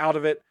stuff out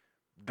of it,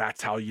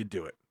 that's how you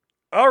do it.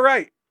 All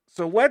right.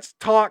 So let's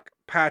talk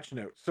patch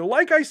notes. So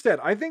like I said,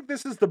 I think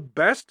this is the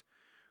best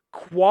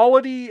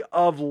quality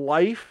of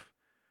life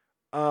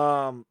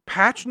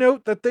patch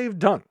note that they've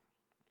done.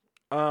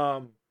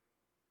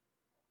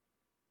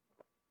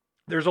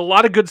 There's a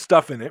lot of good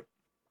stuff in it.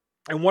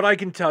 And what I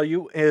can tell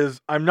you is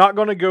I'm not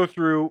going to go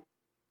through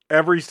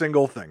every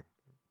single thing.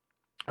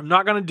 I'm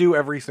not going to do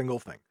every single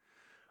thing.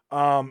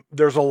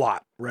 There's a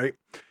lot, right?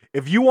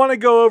 If you want to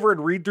go over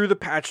and read through the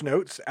patch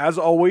notes, as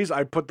always,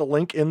 I put the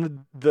link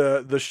in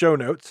the show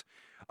notes.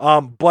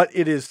 But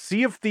it is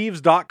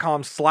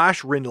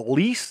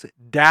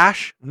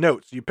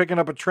seaofthieves.com/release-notes. You picking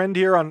up a trend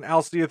here on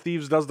how Sea of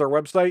Thieves does their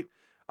website?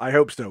 I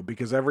hope so,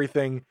 because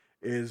everything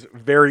is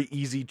very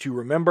easy to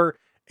remember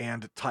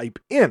and type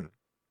in.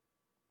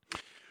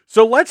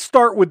 So let's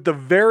start with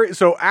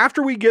so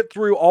after we get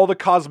through all the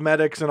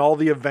cosmetics and all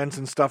the events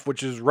and stuff,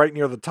 which is right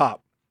near the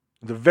top,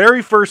 the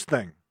very first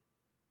thing,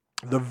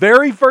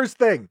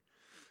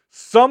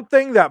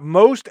 something that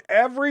most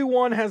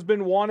everyone has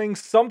been wanting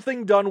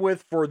something done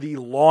with for the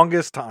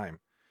longest time,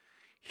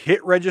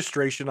 hit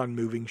registration on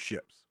moving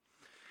ships.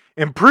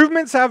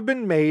 Improvements have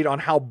been made on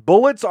how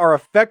bullets are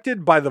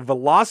affected by the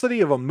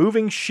velocity of a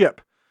moving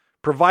ship,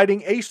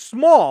 providing a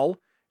small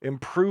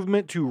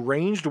improvement to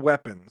ranged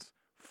weapons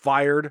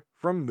fired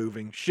from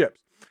moving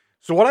ships.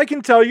 So what I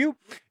can tell you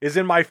is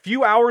in my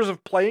few hours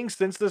of playing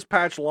since this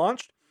patch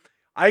launched,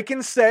 I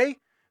can say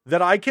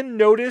that I can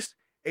notice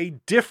a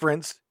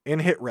difference in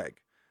hit reg.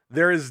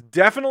 There is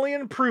definitely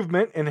an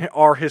improvement in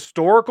our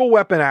historical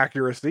weapon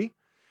accuracy.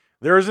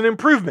 There is an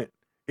improvement.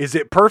 Is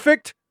it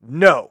perfect?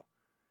 No.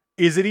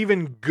 Is it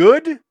even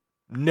good?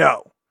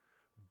 No.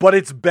 But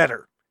it's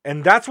better.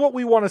 And that's what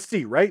we want to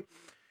see, right?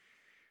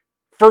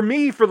 For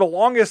me, for the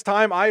longest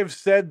time, I have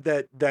said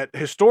that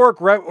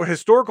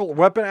historical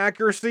weapon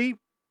accuracy,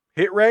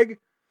 hit reg,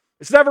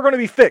 it's never going to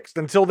be fixed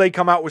until they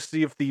come out with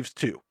Sea of Thieves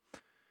 2.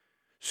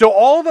 So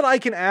all that I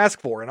can ask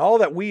for, and all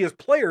that we as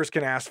players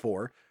can ask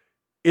for,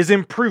 is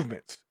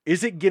improvements.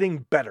 Is it getting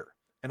better?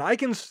 And I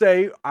can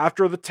say,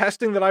 after the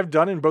testing that I've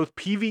done in both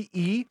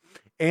PvE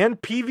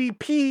and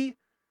PvP,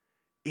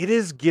 it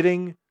is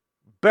getting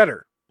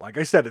better. Like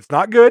I said, it's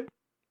not good.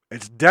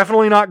 It's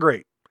definitely not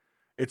great.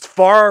 It's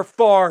far,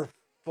 far,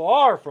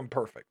 far from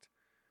perfect.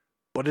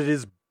 But it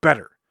is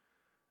better.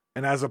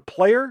 And as a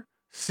player,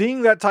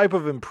 seeing that type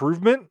of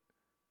improvement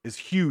is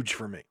huge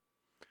for me.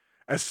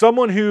 As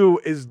someone who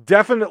is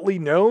definitely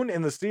known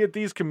in the Sea of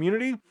Thieves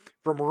community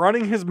from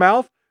running his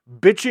mouth,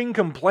 bitching,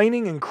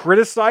 complaining, and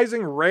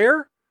criticizing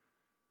Rare,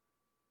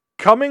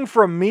 coming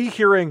from me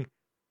hearing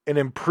an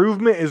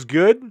improvement is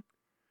good,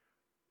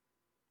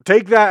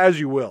 take that as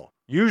you will.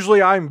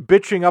 Usually I'm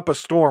bitching up a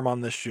storm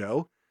on this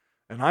show,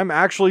 and I'm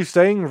actually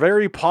saying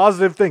very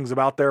positive things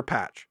about their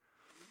patch.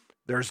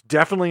 There's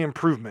definitely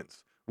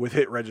improvements with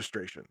hit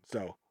registration.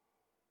 So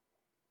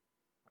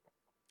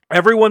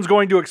everyone's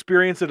going to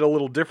experience it a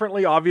little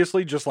differently,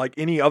 obviously, just like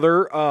any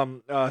other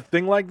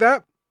thing like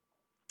that.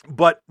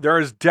 But there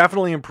is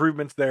definitely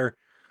improvements there.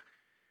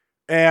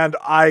 And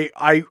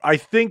I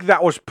think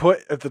that was put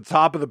at the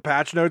top of the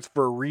patch notes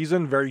for a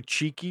reason, very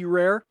cheeky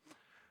Rare.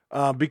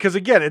 Because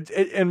again,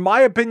 in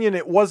my opinion,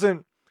 it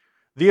wasn't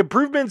the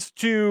improvements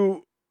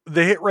to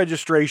the hit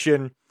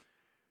registration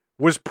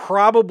was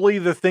probably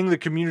the thing the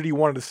community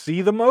wanted to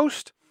see the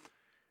most.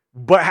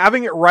 But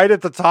having it right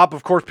at the top,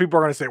 of course, people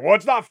are going to say, well,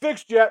 it's not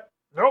fixed yet.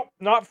 Nope,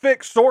 not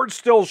fixed. Sword's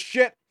still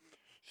shit.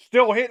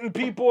 Still hitting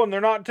people and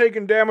they're not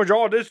taking damage.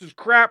 Oh, this is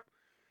crap.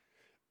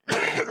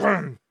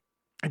 It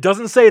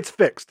doesn't say it's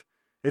fixed.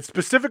 It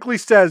specifically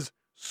says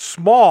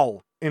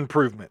small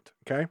improvement.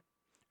 Okay.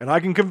 And I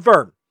can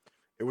confirm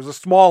it was a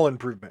small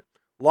improvement.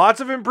 Lots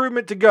of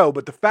improvement to go.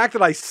 But the fact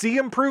that I see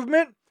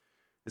improvement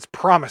is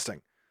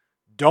promising.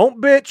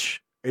 Don't bitch.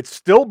 It's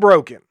still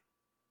broken.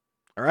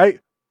 All right.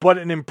 But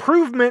an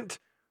improvement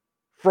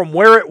from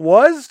where it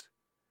was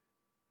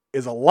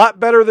is a lot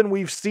better than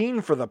we've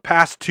seen for the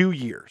past 2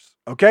 years.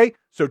 Okay?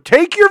 So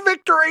take your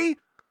victory.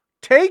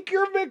 Take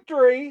your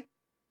victory.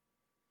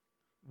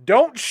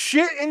 Don't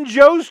shit in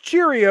Joe's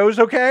Cheerios,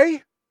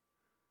 okay?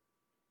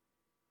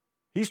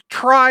 He's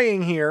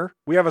trying here.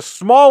 We have a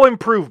small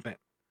improvement.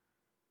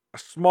 A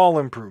small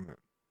improvement.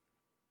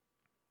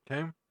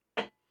 Okay?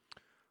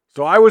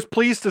 So I was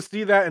pleased to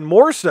see that, and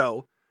more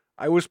so,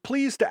 I was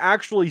pleased to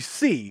actually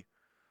see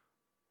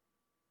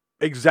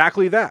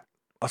exactly that,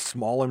 a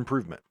small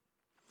improvement.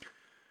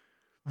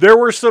 There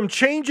were some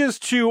changes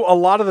to a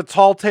lot of the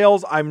tall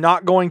tales. I'm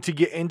not going to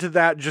get into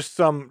that. Just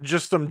some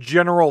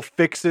general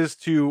fixes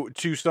to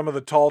some of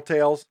the tall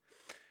tales.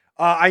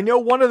 I know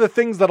one of the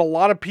things that a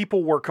lot of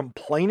people were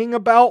complaining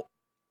about.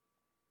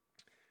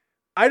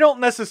 I don't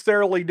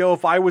necessarily know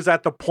if I was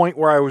at the point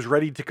where I was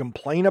ready to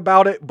complain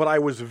about it, but I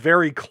was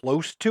very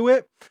close to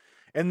it.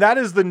 And that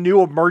is the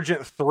new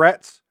emergent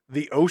threats,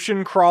 the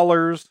ocean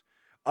crawlers,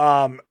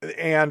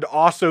 and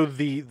also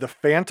the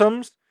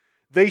phantoms.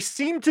 They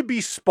seem to be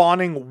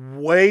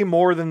spawning way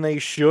more than they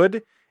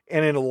should,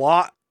 and in a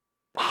lot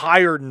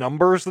higher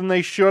numbers than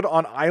they should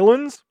on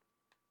islands.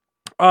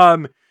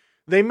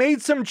 They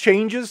made some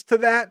changes to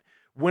that.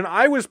 When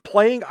I was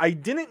playing, I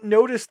didn't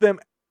notice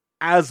them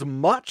as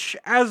much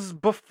as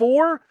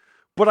before,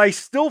 but I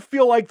still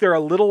feel like they're a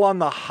little on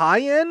the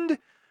high end.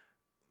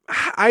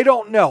 I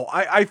don't know.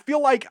 I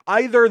feel like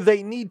either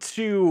they need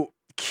to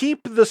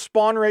keep the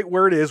spawn rate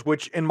where it is,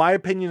 which in my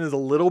opinion is a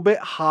little bit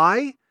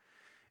high,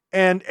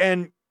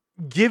 and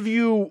give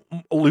you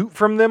loot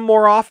from them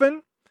more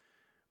often,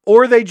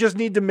 or they just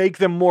need to make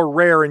them more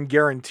rare and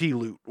guarantee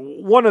loot.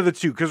 One of the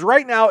two. Because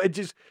right now,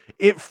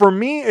 for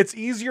me, it's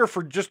easier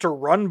for just to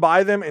run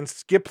by them and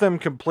skip them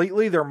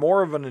completely. They're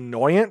more of an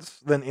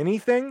annoyance than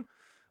anything.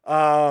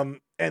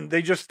 And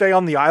they just stay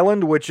on the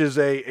island, which is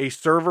a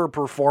server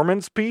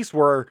performance piece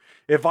where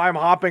if I'm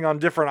hopping on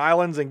different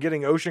islands and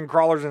getting ocean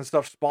crawlers and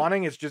stuff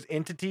spawning, it's just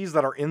entities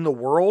that are in the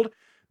world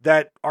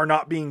that are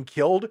not being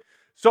killed.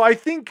 So I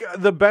think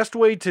the best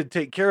way to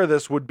take care of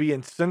this would be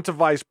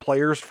incentivize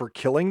players for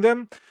killing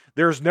them.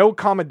 There's no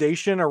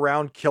accommodation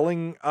around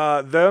killing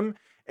them,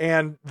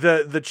 and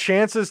the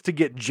chances to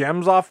get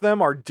gems off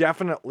them are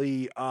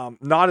definitely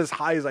not as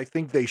high as I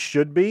think they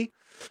should be.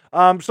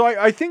 So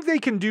I think they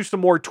can do some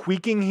more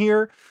tweaking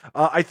here.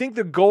 I think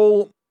the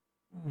goal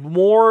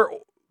more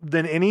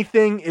than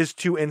anything is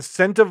to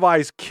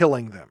incentivize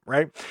killing them,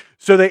 right?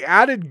 So they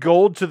added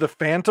gold to the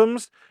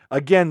phantoms.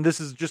 Again, this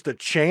is just a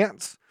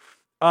chance.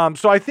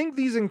 So I think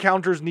these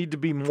encounters need to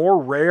be more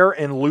rare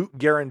and loot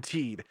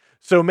guaranteed.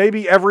 So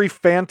maybe every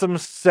phantom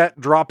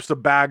set drops a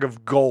bag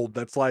of gold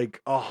that's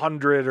like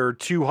 100 or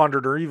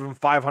 200 or even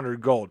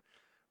 500 gold.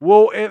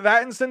 Will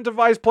that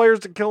incentivize players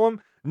to kill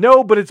them?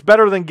 No, but it's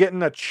better than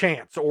getting a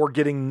chance or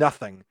getting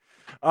nothing.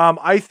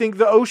 I think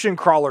the ocean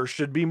crawlers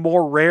should be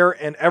more rare,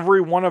 and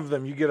every one of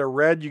them, you get a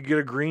red, you get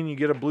a green, you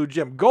get a blue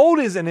gem. Gold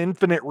is an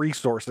infinite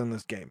resource in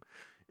this game.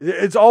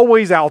 It's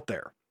always out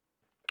there.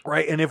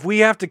 Right. And if we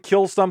have to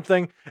kill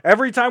something,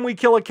 every time we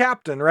kill a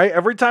captain, right?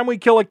 Every time we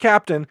kill a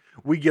captain,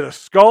 we get a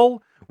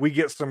skull, we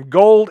get some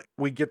gold,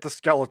 we get the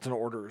skeleton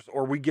orders,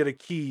 or we get a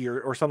key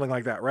or something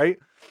like that, right?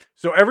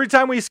 So every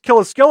time we kill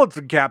a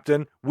skeleton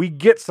captain, we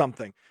get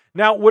something.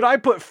 Now, would I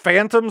put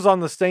phantoms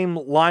on the same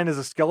line as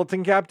a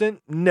skeleton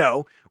captain?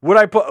 No. Would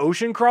I put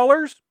ocean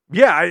crawlers?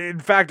 Yeah. In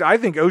fact, I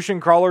think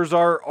ocean crawlers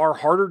are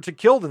harder to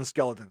kill than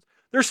skeletons.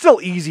 They're still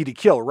easy to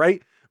kill,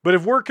 right? But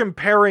if we're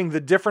comparing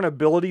the different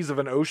abilities of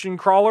an ocean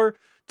crawler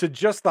to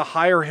just the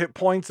higher hit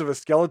points of a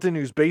skeleton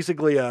who's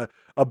basically a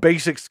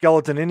basic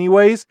skeleton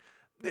anyways,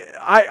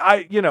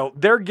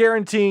 they're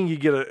guaranteeing you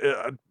get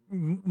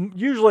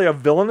usually a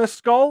villainous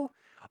skull,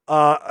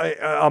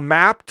 a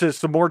map to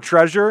some more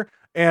treasure,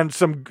 and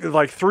some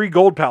like 3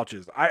 gold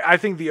pouches. I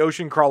think the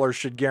ocean crawlers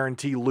should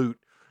guarantee loot,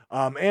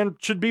 and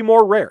should be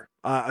more rare.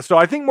 So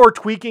I think more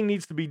tweaking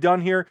needs to be done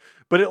here,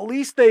 but at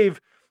least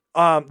they've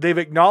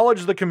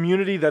acknowledged the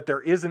community that there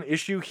is an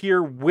issue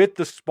here with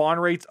the spawn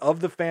rates of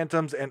the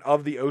phantoms and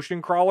of the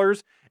ocean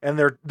crawlers, and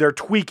they're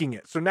tweaking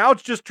it. So now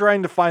it's just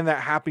trying to find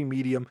that happy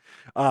medium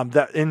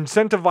that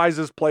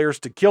incentivizes players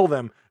to kill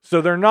them,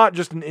 so they're not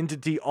just an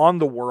entity on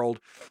the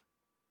world,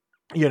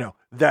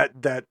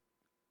 that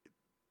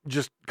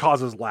just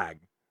causes lag.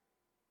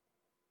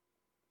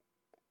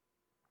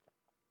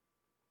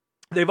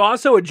 They've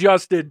also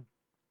adjusted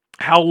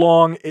how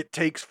long it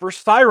takes for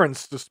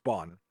sirens to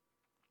spawn.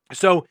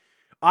 So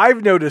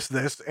I've noticed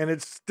this, and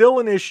it's still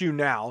an issue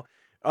now.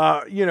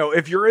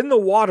 If you're in the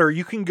water,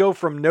 you can go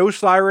from no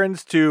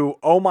sirens to,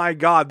 oh my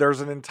God,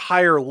 there's an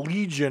entire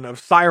legion of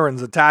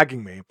sirens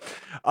attacking me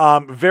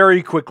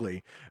very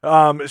quickly.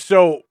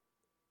 So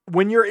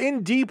when you're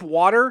in deep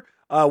water,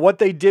 what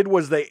they did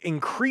was they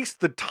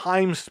increased the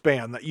time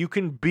span that you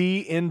can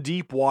be in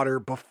deep water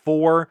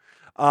before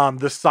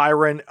the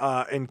siren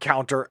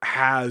encounter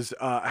has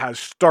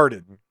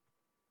started.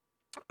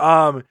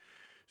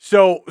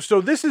 So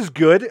this is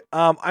good.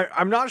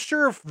 I'm not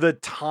sure if the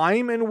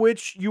time in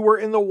which you were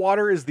in the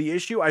water is the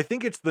issue. I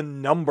think it's the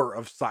number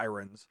of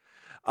sirens.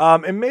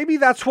 And maybe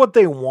that's what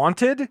they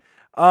wanted.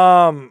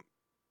 I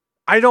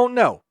don't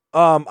know.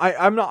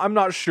 I'm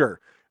not sure.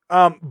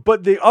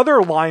 But the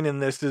other line in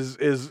this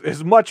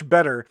is much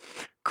better.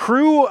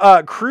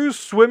 Crews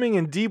swimming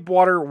in deep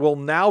water will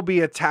now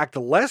be attacked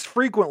less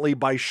frequently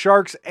by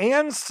sharks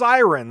and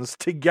sirens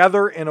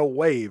together in a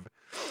wave.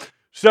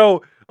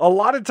 So a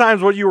lot of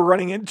times what you were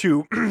running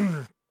into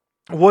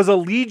was a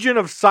legion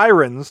of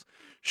sirens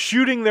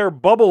shooting their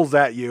bubbles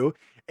at you,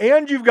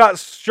 and you've got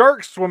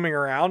sharks swimming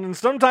around, and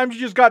sometimes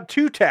you just got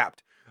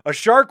 2-tapped. A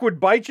shark would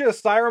bite you, a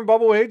siren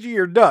bubble would hit you,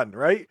 you're done,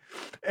 right?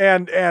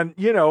 And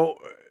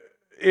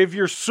if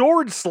you're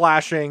sword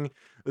slashing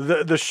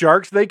the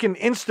sharks, they can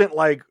instant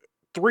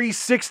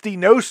 360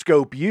 no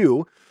scope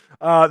you.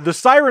 The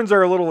sirens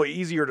are a little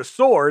easier to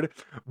sword,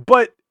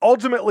 but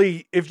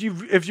ultimately, if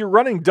you're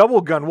running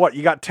double gun,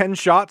 you got 10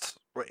 shots,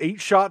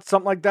 8 shots,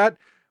 something like that.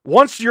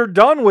 Once you're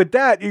done with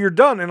that, you're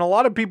done. And a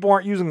lot of people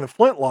aren't using the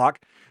flintlock,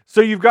 so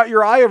you've got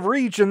your eye of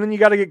reach, and then you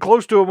got to get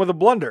close to them with a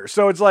blunder.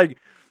 So it's like,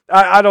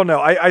 I don't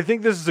know. I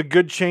think this is a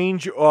good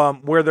change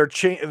where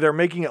they're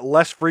making it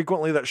less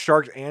frequently that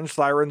sharks and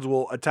sirens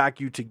will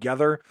attack you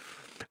together.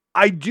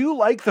 I do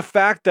like the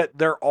fact that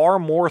there are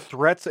more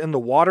threats in the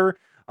water.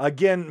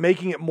 Again,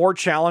 making it more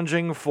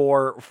challenging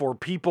for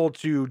people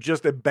to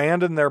just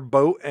abandon their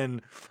boat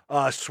and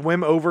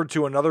swim over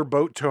to another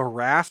boat to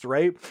harass,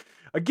 right?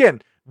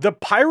 Again, the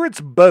pirate's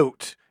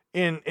boat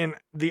in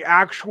the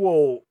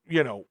actual,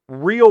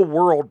 real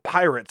world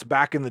pirates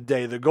back in the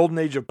day, the golden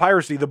age of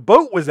piracy, the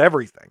boat was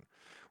everything,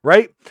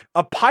 right?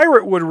 A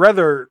pirate would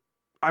rather,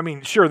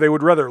 sure, they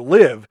would rather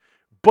live,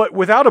 but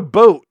without a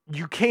boat,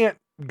 you can't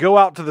go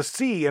out to the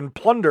sea and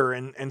plunder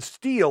and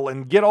steal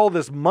and get all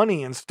this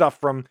money and stuff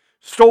from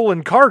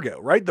stolen cargo,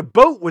 right? The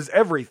boat was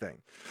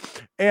everything.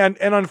 And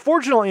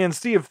unfortunately in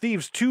Sea of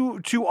Thieves,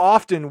 too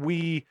often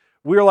we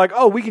were like,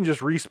 oh, we can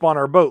just respawn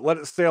our boat, let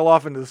it sail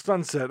off into the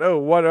sunset. Oh,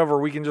 whatever,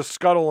 we can just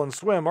scuttle and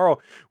swim. Or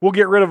we'll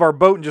get rid of our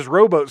boat and just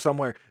rowboat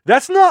somewhere.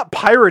 That's not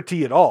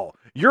piratey at all.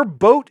 Your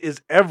boat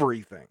is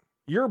everything.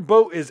 Your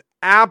boat is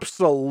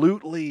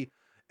absolutely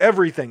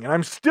everything. And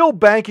I'm still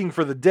banking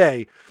for the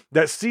day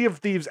that Sea of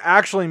Thieves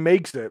actually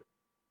makes it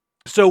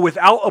so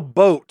without a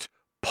boat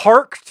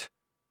parked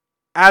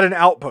at an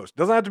outpost,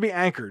 doesn't have to be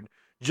anchored,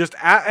 just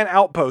at an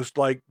outpost,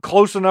 like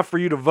close enough for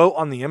you to vote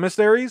on the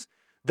emissaries,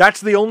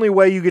 that's the only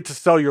way you get to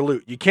sell your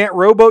loot. You can't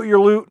rowboat your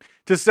loot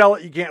to sell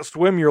it. You can't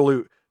swim your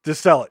loot to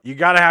sell it. You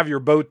got to have your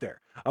boat there.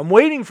 I'm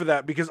waiting for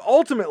that because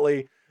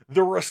ultimately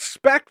the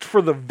respect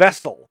for the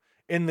vessel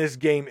in this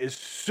game is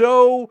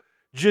so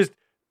just,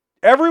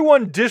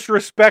 everyone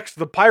disrespects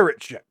the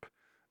pirate ship.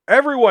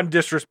 Everyone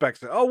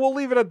disrespects it. Oh, we'll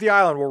leave it at the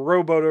island. We'll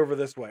rowboat over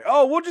this way.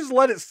 Oh, we'll just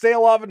let it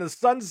sail off into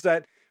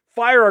sunset,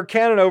 fire our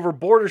cannon over,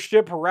 board a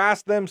ship,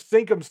 harass them,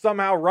 sink them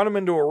somehow, run them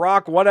into a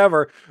rock,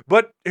 whatever.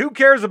 But who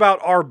cares about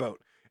our boat?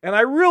 And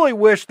I really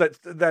wish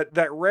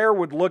that Rare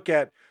would look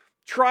at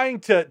trying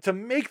to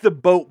make the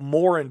boat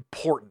more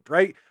important,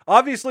 right?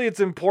 Obviously, it's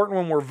important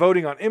when we're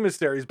voting on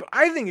emissaries, but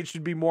I think it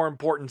should be more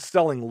important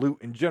selling loot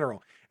in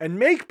general and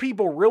make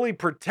people really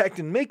protect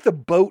and make the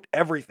boat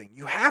everything.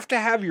 You have to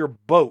have your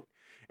boat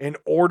in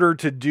order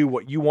to do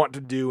what you want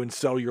to do and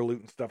sell your loot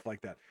and stuff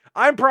like that.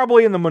 I'm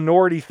probably in the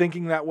minority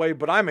thinking that way,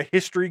 but I'm a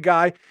history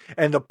guy,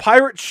 and the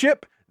pirate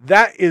ship,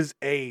 that is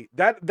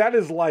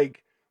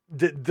like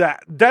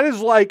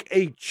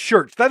a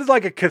church. That is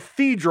like a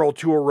cathedral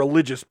to a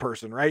religious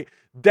person, right?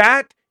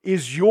 That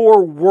is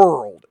your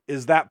world,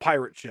 is that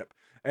pirate ship.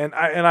 And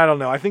I don't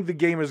know. I think the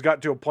game has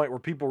got to a point where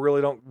people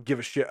really don't give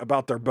a shit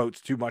about their boats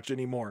too much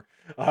anymore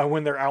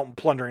when they're out and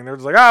plundering. They're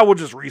just like, we'll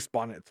just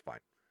respawn it. It's fine.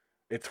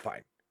 It's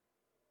fine.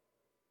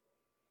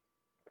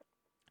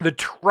 The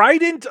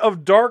Trident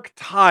of Dark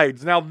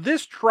Tides. Now,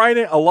 this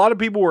trident, a lot of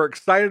people were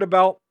excited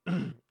about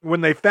when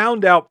they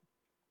found out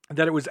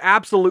that it was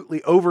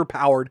absolutely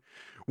overpowered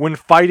when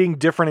fighting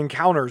different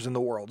encounters in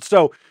the world.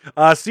 So,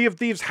 Sea of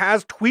Thieves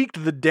has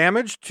tweaked the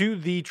damage to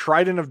the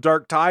Trident of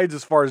Dark Tides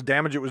as far as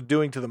damage it was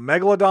doing to the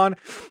Megalodon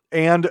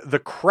and the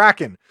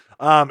Kraken.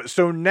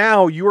 So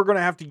now you are going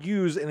to have to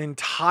use an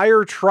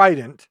entire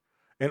Trident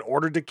in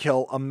order to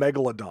kill a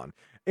Megalodon.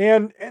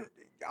 And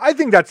I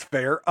think that's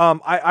fair.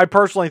 I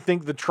personally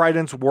think the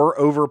Tridents were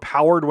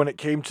overpowered when it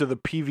came to the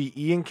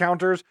PvE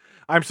encounters.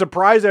 I'm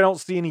surprised I don't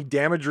see any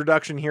damage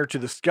reduction here to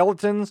the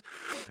skeletons,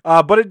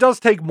 but it does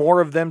take more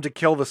of them to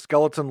kill the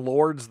skeleton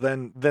lords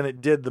than it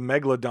did the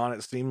Megalodon.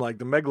 It seemed like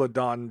the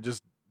Megalodon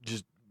just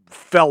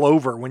fell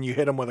over when you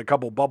hit him with a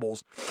couple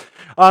bubbles.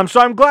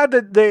 So I'm glad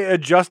that they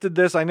adjusted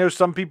this. I know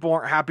some people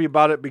aren't happy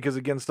about it because,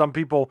 again, some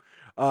people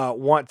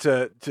want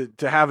to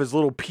have as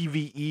little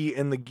PvE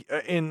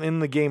in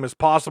the game as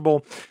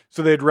possible.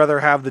 So they'd rather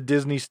have the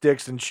Disney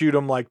sticks and shoot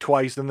them like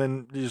twice and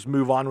then just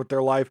move on with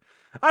their life.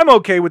 I'm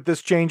okay with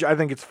this change. I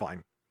think it's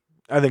fine.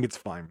 They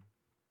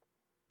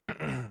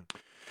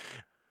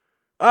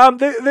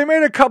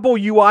made a couple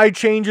UI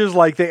changes,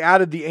 like they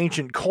added the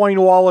ancient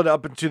coin wallet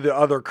up into the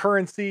other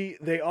currency.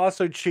 They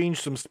also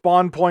changed some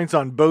spawn points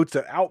on boats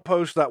at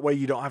outposts. That way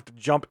you don't have to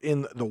jump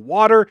in the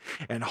water.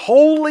 And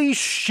holy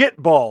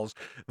shit balls,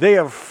 they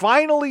have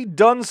finally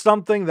done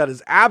something that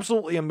is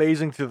absolutely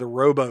amazing to the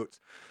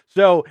rowboats.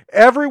 So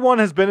everyone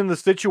has been in the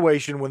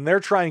situation when they're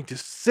trying to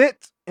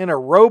sit in a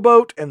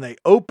rowboat and they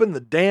open the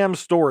damn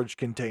storage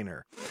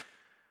container.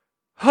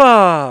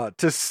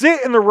 To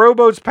sit in the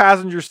rowboat's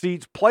passenger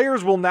seats,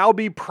 players will now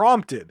be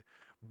prompted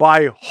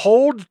by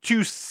hold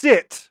to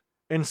sit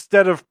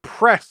instead of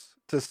press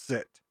to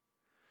sit.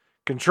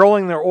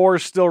 Controlling their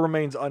oars still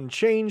remains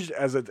unchanged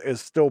as it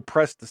is still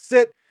press to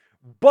sit,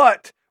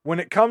 but when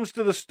it comes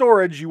to the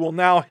storage, you will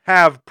now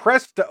have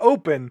press to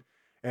open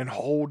and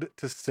hold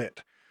to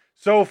sit.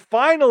 So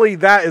finally,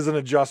 that is an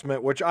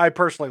adjustment, which I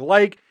personally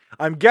like.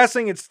 I'm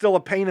guessing it's still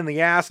a pain in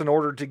the ass in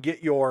order to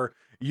get your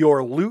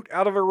loot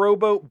out of a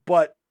rowboat,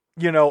 but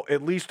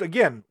at least,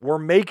 again, we're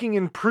making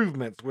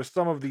improvements with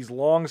some of these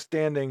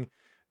long-standing,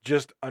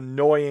 just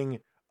annoying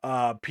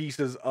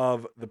pieces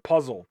of the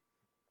puzzle.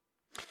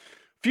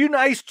 Few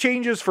nice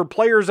changes for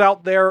players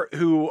out there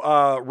who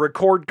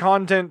record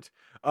content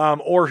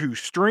or who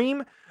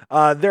stream.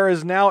 There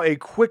is now a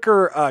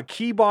quicker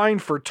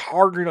keybind for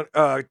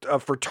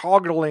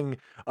toggling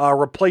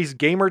Replace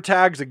gamer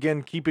tags,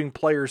 again, keeping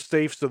players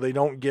safe so they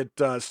don't get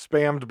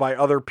spammed by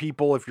other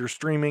people if you're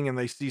streaming and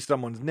they see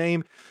someone's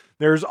name.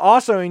 There's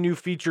also a new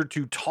feature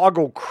to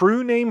toggle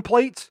crew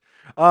nameplates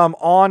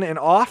on and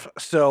off.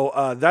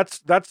 So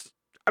that's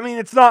I mean,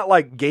 it's not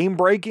like game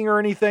breaking or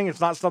anything.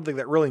 It's not something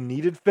that really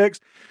needed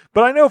fixed.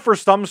 But I know for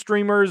some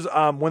streamers,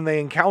 when they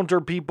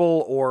encounter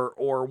people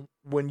or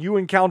when you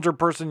encounter a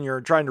person,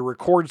 you're trying to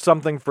record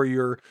something for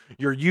your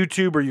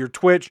YouTube or your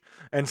Twitch,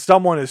 and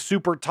someone is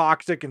super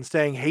toxic and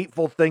saying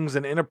hateful things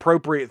and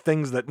inappropriate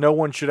things that no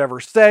one should ever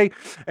say,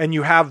 and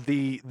you have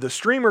the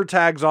streamer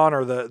tags on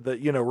or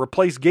the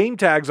replace game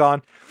tags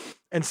on,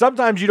 and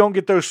sometimes you don't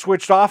get those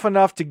switched off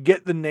enough to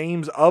get the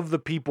names of the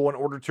people in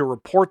order to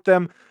report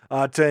them,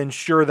 to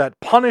ensure that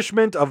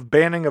punishment of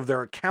banning of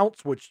their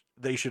accounts, which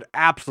they should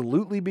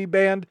absolutely be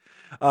banned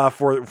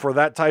for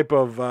that type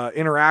of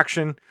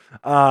interaction.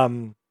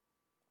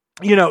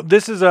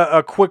 This is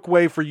a quick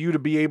way for you to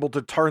be able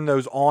to turn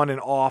those on and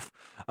off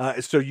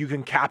so you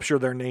can capture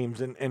their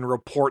names and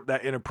report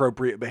that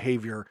inappropriate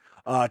behavior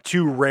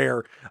to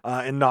Rare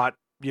and not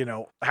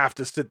have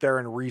to sit there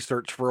and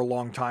research for a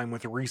long time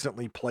with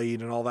recently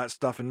played and all that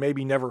stuff and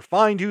maybe never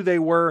find who they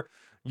were.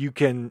 You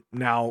can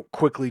now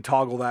quickly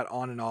toggle that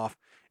on and off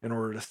in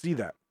order to see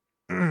that.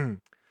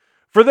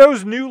 For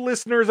those new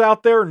listeners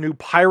out there, new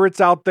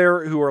pirates out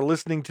there who are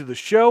listening to the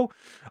show,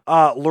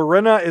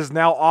 Lorena is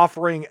now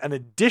offering an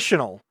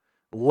additional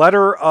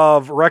letter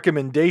of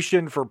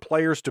recommendation for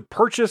players to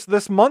purchase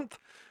this month.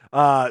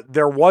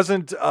 There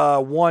wasn't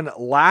one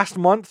last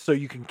month, so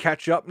you can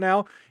catch up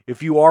now.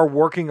 If you are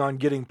working on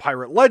getting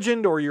Pirate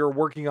Legend, or you're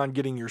working on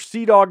getting your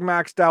Sea Dog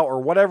maxed out,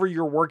 or whatever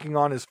you're working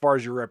on as far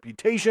as your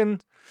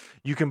reputation,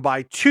 you can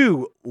buy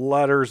 2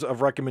 letters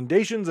of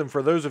recommendations. And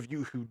for those of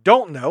you who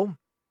don't know,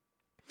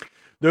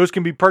 those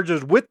can be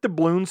purchased with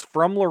doubloons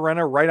from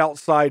Lorena right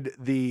outside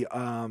the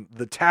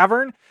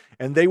tavern,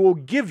 and they will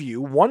give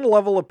you 1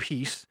 level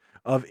apiece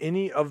of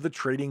any of the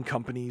trading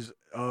companies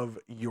of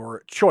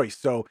your choice.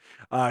 So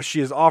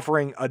she is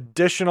offering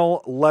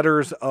additional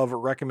letters of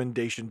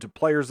recommendation to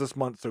players this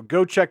month. So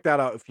go check that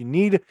out. If you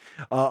need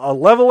a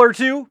level or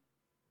 2,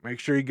 make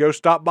sure you go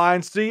stop by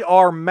and see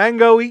our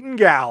mango eating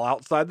gal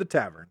outside the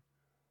tavern.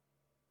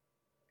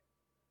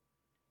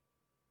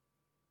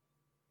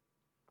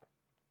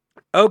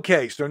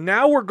 Okay, so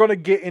now we're going to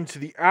get into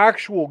the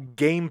actual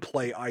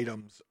gameplay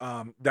items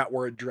that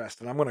were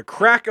addressed. And I'm going to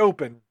crack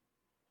open.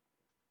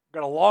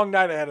 Got a long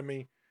night ahead of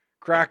me.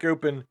 Crack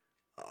open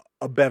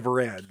a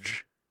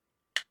beverage.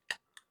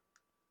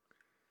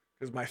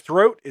 Because my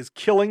throat is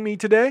killing me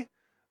today.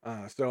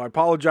 So I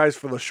apologize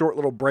for the short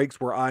little breaks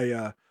where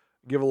I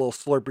give a little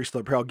slurpy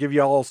slurp. Here, I'll give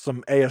you all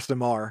some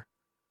ASMR.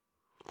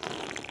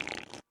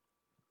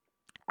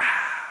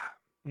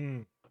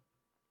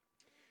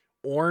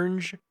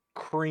 Orange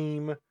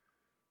cream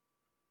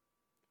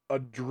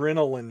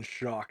adrenaline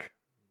shock.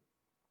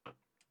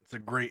 It's a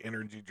great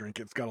energy drink.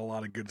 It's got a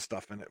lot of good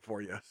stuff in it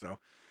for you. So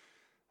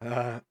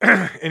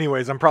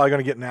anyways, I'm probably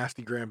going to get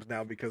nasty grams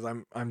now because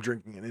I'm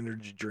drinking an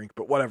energy drink,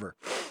 but whatever.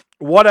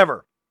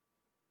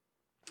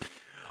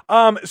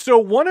 So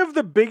one of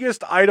the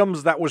biggest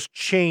items that was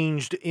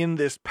changed in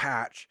this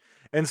patch,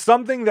 and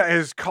something that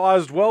has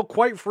caused, well,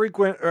 quite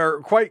frankly,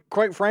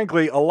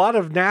 a lot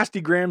of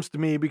nasty grams to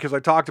me, because I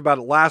talked about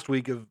it last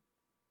week of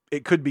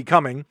it could be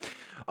coming.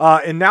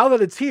 And now that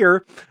it's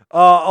here,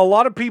 a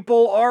lot of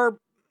people are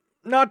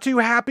not too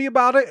happy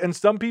about it, and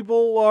some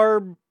people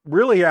are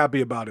really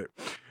happy about it.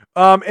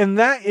 And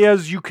that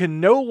is, you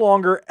can no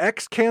longer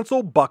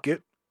X-cancel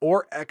bucket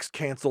or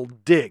X-cancel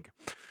dig.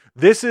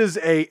 This is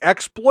a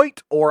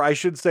exploit, or I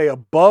should say a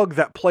bug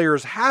that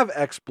players have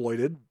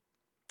exploited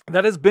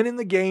that has been in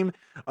the game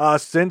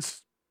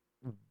since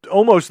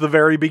almost the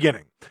very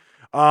beginning.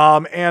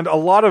 And a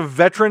lot of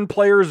veteran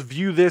players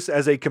view this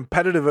as a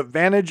competitive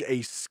advantage,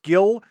 a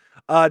skill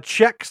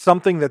check,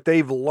 something that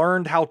they've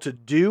learned how to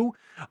do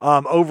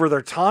over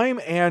their time,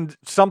 and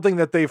something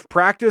that they've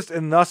practiced,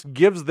 and thus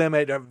gives them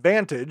an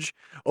advantage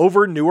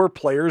over newer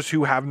players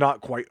who have not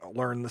quite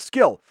learned the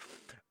skill.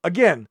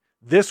 Again,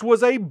 this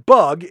was a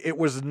bug. It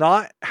was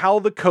not how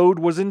the code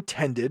was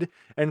intended,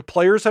 and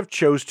players have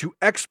chose to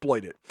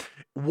exploit it.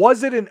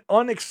 Was it an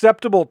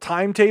unacceptable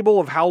timetable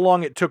of how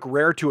long it took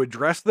Rare to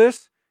address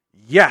this?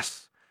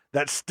 Yes.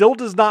 That still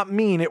does not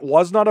mean it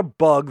was not a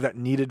bug that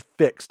needed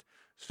fixed.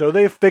 So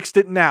they have fixed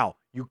it now.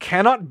 You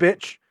cannot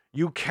bitch.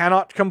 You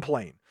cannot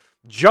complain.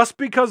 Just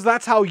because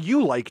that's how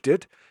you liked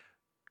it.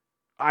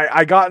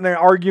 I got in an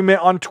argument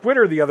on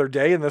Twitter the other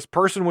day, and this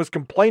person was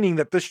complaining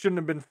that this shouldn't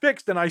have been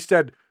fixed. And I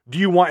said, do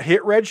you want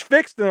hit reg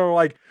fixed? And they're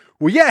like,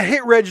 well, yeah,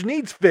 hit reg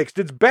needs fixed.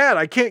 It's bad.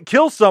 I can't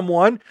kill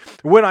someone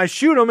when I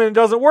shoot them and it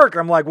doesn't work.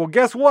 I'm like, well,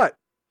 guess what?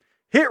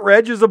 Hit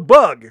reg is a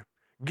bug.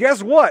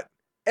 Guess what?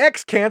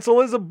 X cancel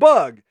is a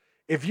bug.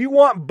 If you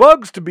want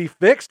bugs to be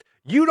fixed,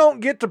 you don't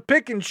get to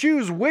pick and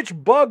choose which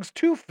bugs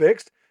to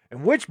fix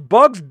and which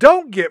bugs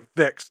don't get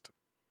fixed.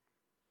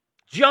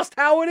 Just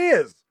how it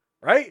is,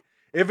 right?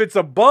 If it's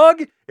a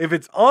bug, if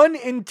it's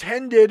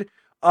unintended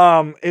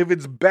If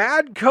it's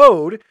bad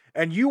code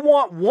and you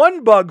want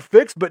one bug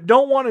fixed but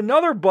don't want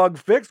another bug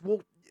fixed,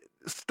 well,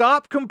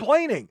 stop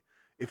complaining.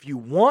 If you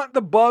want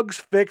the bugs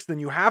fixed, then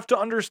you have to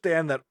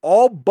understand that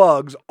all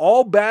bugs,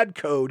 all bad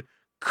code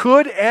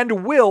could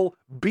and will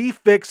be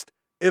fixed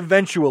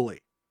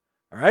eventually.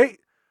 All right?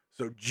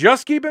 So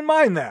just keep in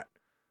mind that.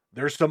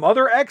 There's some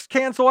other X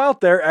cancel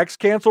out there. X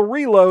cancel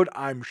reload,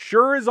 I'm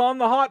sure, is on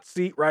the hot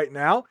seat right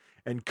now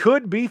and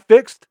could be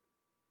fixed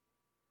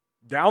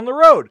down the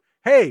road.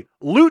 Hey,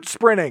 loot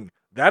sprinting.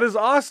 That is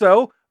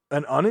also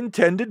an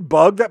unintended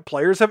bug that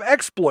players have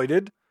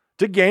exploited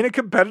to gain a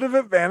competitive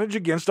advantage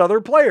against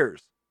other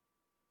players.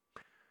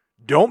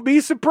 Don't be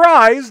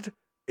surprised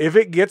if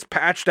it gets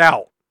patched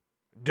out.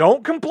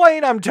 Don't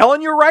complain. I'm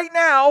telling you right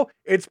now,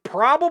 it's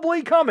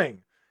probably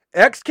coming.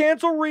 X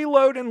cancel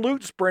reload and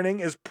loot sprinting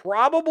is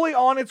probably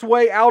on its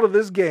way out of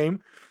this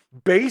game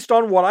based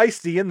on what I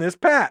see in this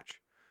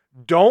patch.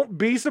 Don't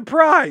be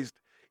surprised.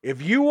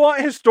 If you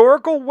want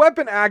historical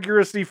weapon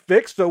accuracy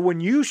fixed so when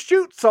you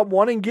shoot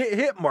someone and get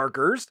hit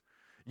markers,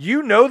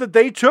 you know that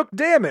they took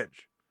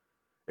damage.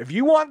 If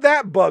you want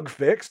that bug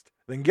fixed,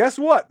 then guess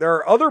what? There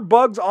are other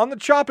bugs on the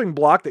chopping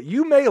block that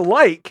you may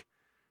like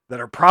that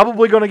are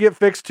probably going to get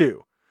fixed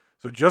too.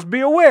 So just be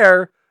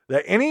aware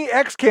that any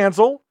X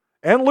cancel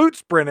and loot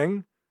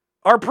sprinting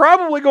are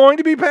probably going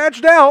to be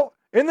patched out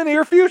in the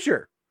near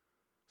future.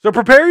 So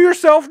prepare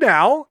yourself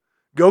now.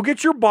 Go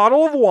get your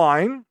bottle of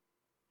wine.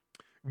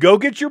 Go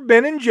get your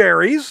Ben and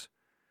Jerry's.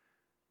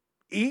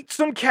 Eat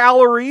some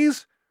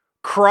calories.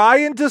 Cry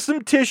into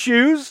some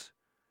tissues.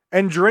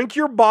 And drink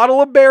your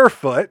bottle of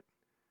Barefoot.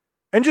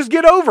 And just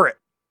get over it.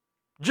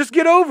 Just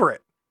get over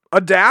it.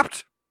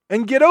 Adapt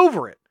and get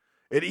over it.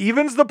 It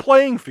evens the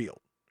playing field,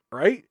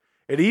 right?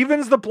 It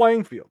evens the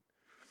playing field.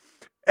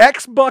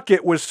 X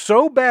Bucket was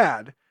so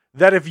bad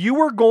that if you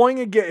were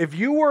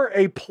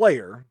a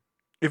player,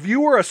 if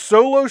you were a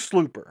solo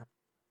slooper,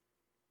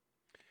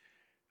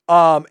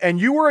 and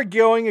you were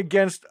going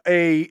against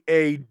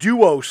a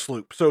duo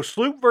sloop, so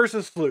sloop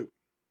versus sloop,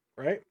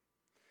 right?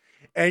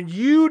 And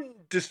you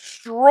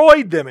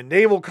destroyed them in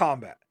naval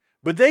combat,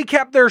 but they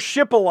kept their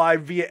ship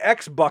alive via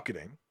X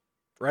bucketing,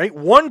 right?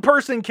 One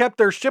person kept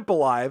their ship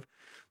alive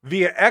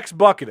via X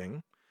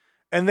bucketing,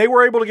 and they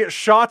were able to get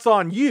shots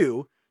on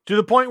you to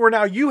the point where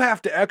now you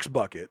have to X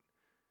bucket.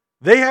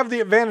 They have the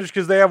advantage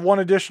because they have one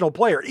additional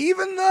player,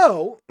 even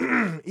though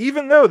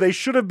they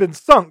should have been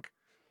sunk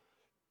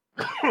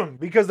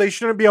because they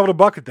shouldn't be able to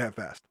bucket that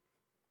fast,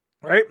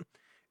 right?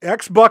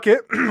 X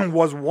bucket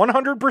was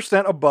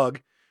 100% a bug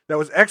that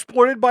was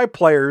exploited by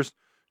players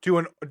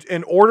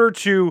in order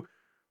to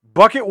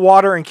bucket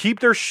water and keep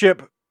their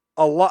ship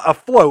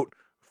afloat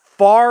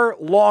far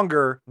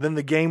longer than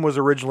the game was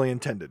originally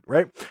intended,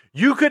 right?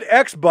 You could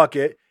X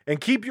bucket and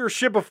keep your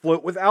ship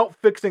afloat without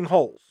fixing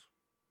holes.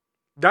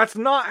 That's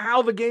not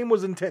how the game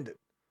was intended.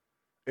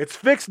 It's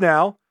fixed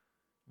now.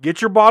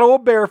 Get your bottle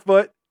of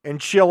Barefoot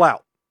and chill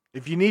out.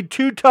 If you need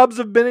 2 tubs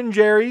of Ben &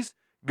 Jerry's,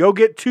 go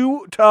get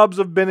 2 tubs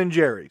of Ben &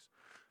 Jerry's.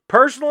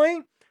 Personally,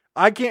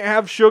 I can't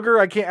have sugar,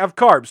 I can't have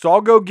carbs, so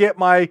I'll go get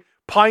my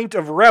pint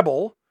of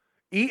Rebel,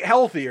 eat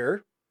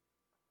healthier.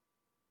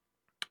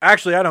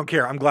 Actually, I don't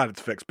care. I'm glad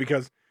it's fixed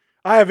because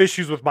I have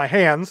issues with my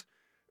hands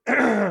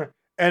and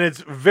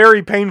it's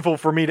very painful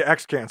for me to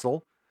X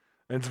cancel.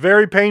 And it's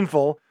very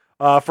painful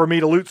for me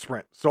to loot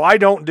sprint. So I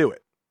don't do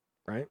it,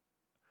 right?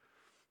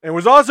 It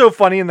was also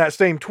funny in that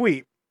same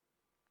tweet.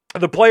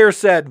 The player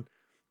said,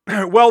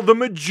 well, the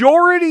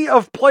majority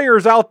of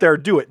players out there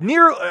do it.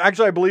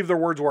 Actually, I believe their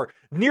words were,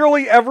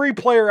 nearly every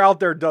player out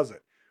there does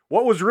it.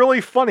 What was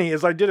really funny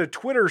is I did a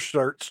Twitter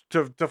search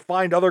to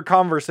find other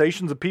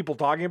conversations of people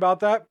talking about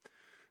that.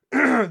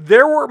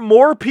 There were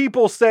more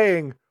people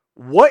saying,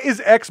 what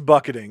is X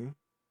bucketing?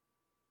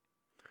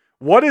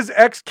 What is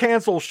X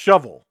cancel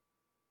shovel?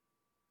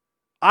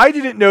 I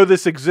didn't know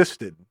this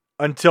existed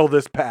until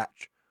this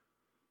patch.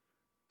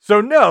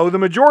 So no, the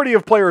majority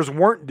of players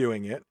weren't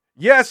doing it.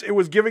 Yes, it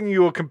was giving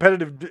you a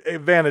competitive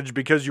advantage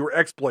because you were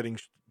exploiting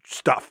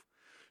stuff.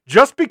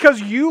 Just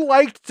because you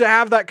liked to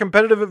have that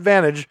competitive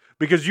advantage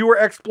because you were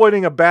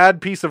exploiting a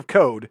bad piece of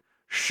code,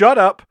 shut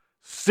up,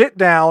 sit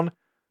down,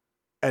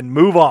 and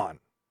move on.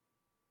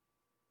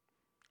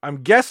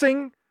 I'm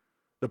guessing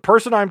the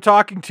person I'm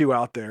talking to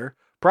out there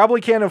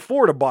probably can't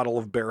afford a bottle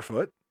of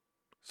Barefoot.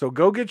 So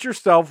go get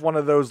yourself one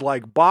of those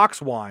like box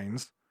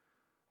wines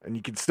and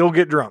you can still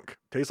get drunk.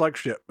 Tastes like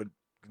shit, but you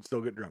can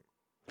still get drunk.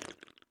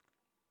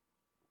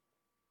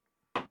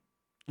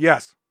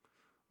 Yes,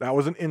 that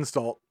was an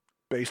insult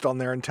based on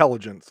their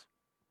intelligence.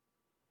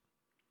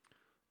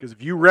 Because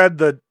if you read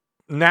the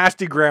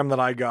nastygram that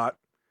I got,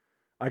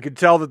 I could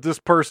tell that this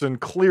person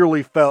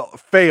clearly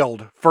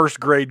failed first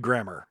grade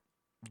grammar.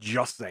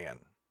 Just saying.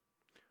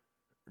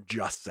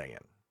 Just saying.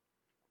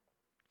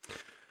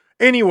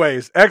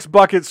 Anyways, X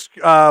bucketing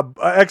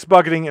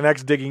and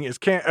X digging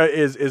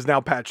is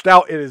now patched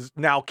out. It is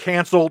now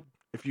canceled.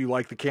 If you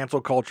like the cancel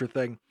culture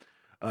thing,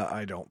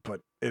 I don't,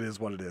 but it is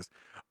what it is.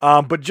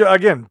 But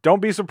again,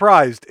 don't be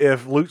surprised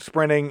if loot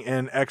sprinting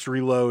and X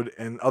reload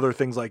and other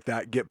things like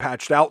that get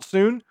patched out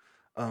soon.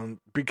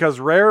 because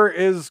Rare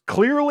is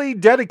clearly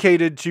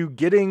dedicated to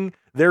getting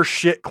their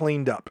shit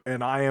cleaned up,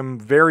 and I am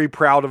very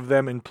proud of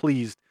them and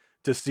pleased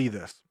to see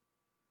this.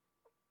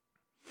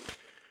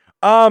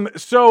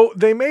 So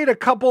they made a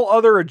couple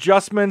other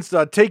adjustments,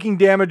 taking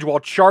damage while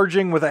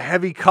charging with a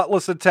heavy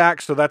cutlass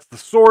attack. So that's the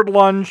sword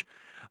lunge.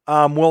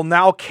 Will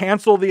now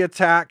cancel the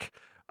attack,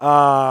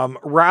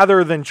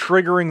 rather than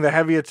triggering the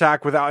heavy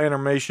attack without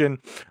animation,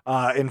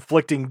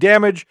 inflicting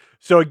damage.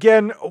 So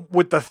again,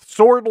 with the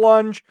sword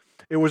lunge,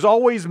 it was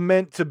always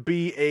meant to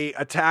be a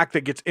attack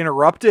that gets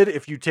interrupted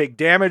if you take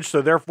damage.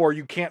 So therefore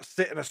you can't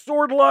sit in a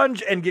sword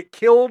lunge and get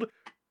killed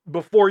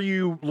before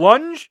you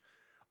lunge.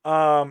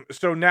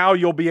 So now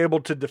you'll be able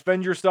to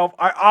defend yourself.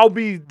 I'll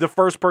be the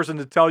first person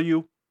to tell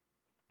you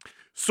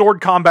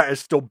sword combat is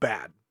still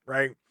bad,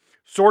 right?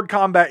 Sword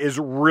combat is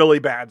really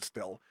bad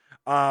still.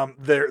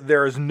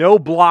 There is no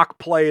block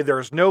play.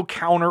 There's no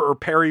counter or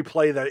parry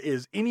play that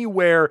is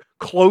anywhere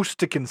close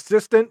to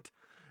consistent.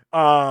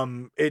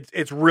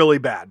 It's really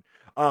bad.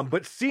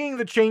 But seeing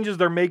the changes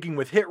they're making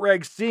with hit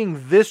reg,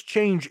 seeing this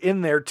change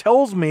in there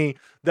tells me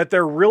that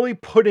they're really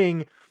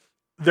putting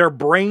their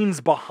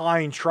brains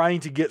behind trying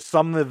to get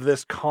some of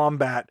this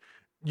combat,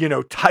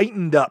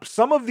 tightened up.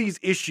 Some of these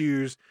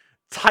issues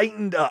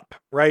tightened up,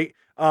 right?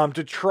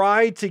 To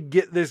try to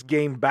get this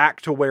game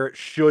back to where it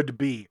should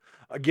be.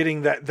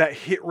 Getting that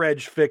hit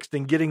reg fixed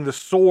and getting the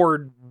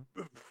sword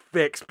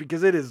fixed,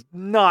 because it is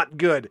not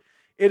good.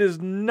 It is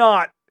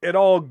not at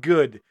all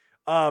good.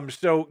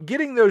 So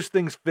getting those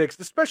things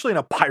fixed, especially in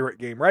a pirate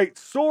game, right?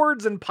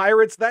 Swords and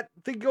pirates,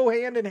 they go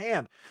hand in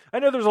hand. I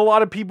know there's a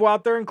lot of people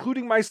out there,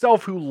 including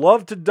myself, who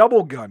love to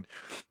double gun,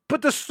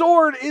 but the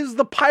sword is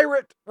the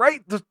pirate,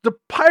 right? The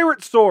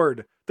pirate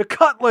sword, the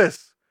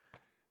cutlass.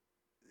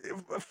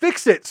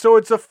 Fix it so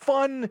it's a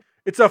fun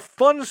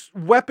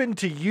weapon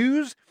to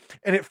use,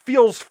 and it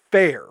feels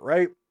fair,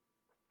 right?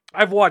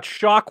 I've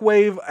watched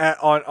Shockwave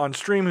on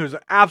stream, who's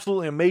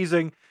absolutely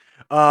amazing.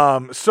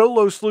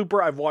 Solo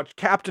Slooper, I've watched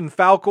Captain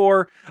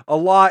Falcor a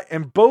lot,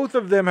 and both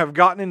of them have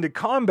gotten into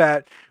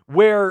combat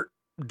where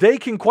they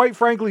can quite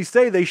frankly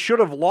say they should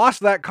have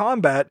lost that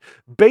combat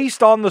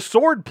based on the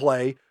sword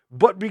play,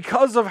 but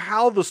because of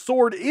how the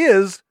sword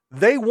is,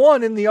 they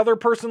won and the other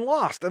person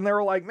lost. And they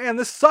were like, man,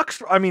 this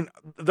sucks. I mean,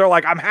 they're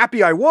like, I'm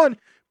happy I won,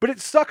 but it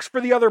sucks for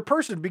the other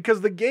person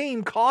because the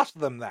game cost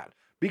them that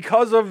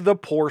because of the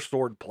poor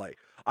sword play.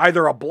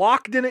 Either a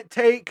block didn't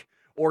take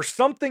or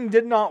something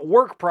did not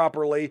work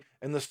properly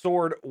and the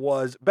sword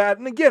was bad.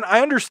 And again,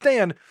 I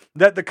understand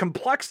that the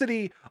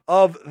complexity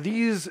of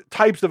these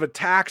types of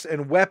attacks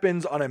and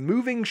weapons on a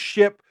moving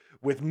ship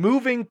with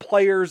moving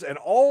players and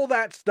all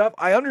that stuff,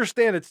 I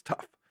understand it's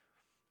tough.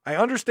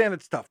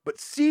 But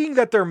seeing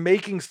that they're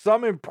making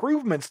some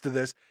improvements to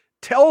this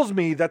tells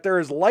me that there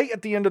is light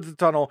at the end of the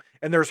tunnel,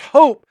 and there's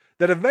hope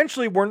that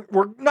eventually we're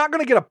not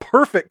going to get a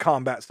perfect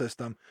combat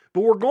system,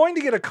 but we're going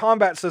to get a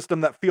combat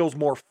system that feels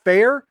more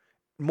fair,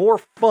 more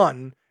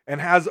fun, and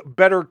has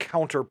better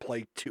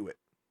counterplay to it.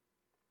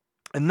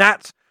 And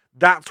that's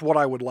what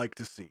I would like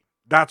to see.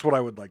 That's what I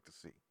would like to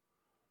see.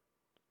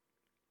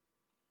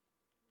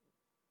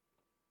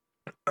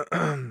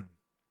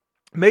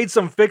 Made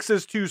some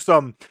fixes to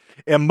some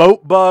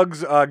emote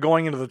bugs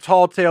going into the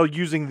Tall Tale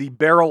using the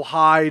barrel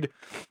hide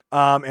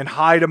and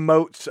hide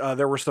emotes.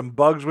 There were some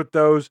bugs with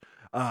those.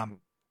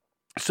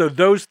 So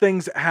those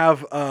things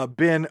have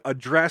been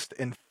addressed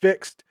and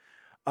fixed.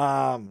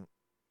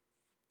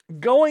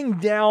 Going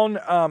down,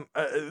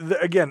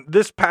 again,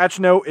 this patch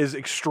note is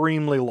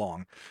extremely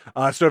long.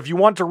 So if you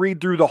want to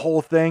read through the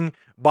whole thing,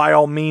 by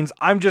all means,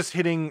 I'm just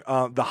hitting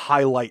the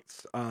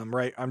highlights,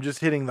 right? I'm just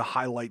hitting the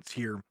highlights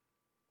here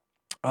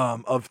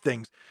of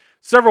things.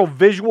 Several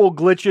visual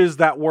glitches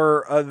that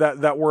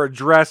were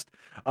addressed,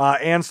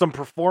 and some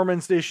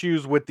performance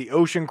issues with the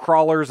ocean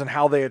crawlers and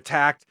how they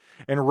attacked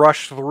and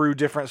rushed through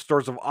different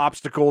sorts of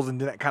obstacles and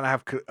didn't kind of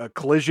have a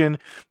collision.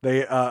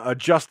 They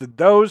adjusted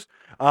those.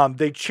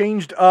 They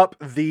changed up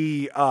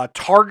the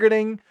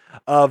targeting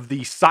of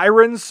the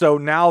sirens, so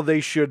now they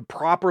should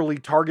properly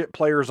target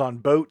players on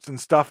boats and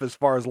stuff as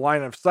far as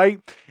line of sight.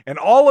 And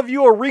all of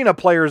you arena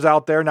players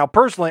out there, now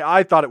personally,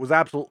 I thought it was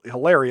absolutely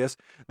hilarious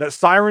that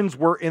sirens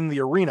were in the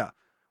arena.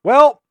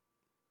 Well,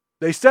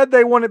 they said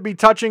they wouldn't be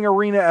touching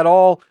arena at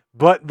all,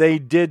 but they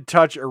did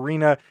touch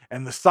arena,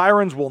 and the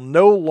sirens will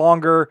no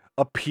longer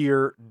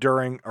appear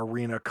during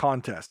arena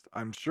contests.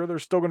 I'm sure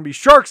there's still going to be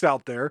sharks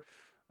out there.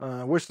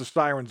 I wish the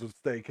sirens would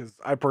stay, because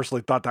I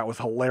personally thought that was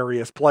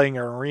hilarious, playing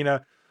an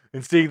arena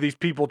and seeing these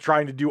people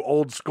trying to do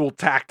old school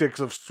tactics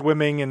of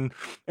swimming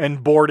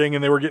and boarding,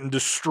 and they were getting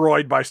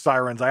destroyed by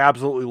sirens. I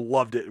absolutely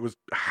loved it. It was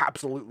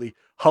absolutely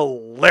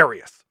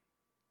hilarious.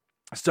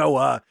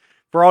 So,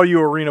 for all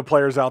you arena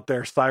players out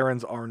there,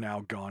 sirens are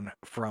now gone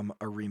from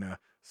arena.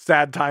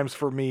 Sad times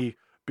for me,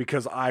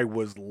 because I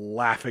was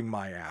laughing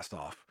my ass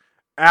off.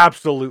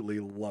 Absolutely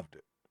loved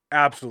it.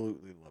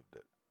 Absolutely loved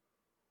it.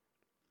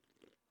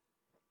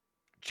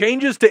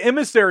 Changes to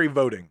emissary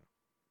voting.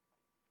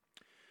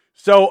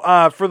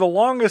 So, for the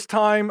longest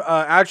time,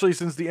 actually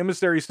since the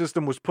emissary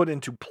system was put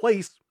into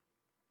place,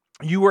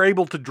 you were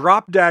able to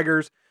drop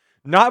daggers,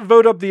 not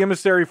vote up the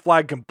emissary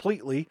flag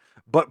completely,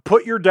 but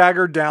put your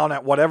dagger down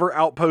at whatever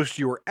outpost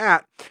you were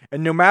at,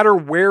 and no matter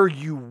where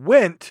you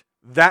went,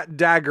 that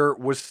dagger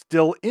was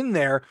still in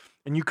there,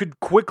 and you could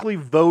quickly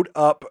vote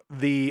up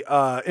the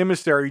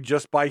emissary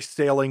just by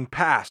sailing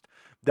past.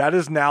 That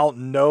is now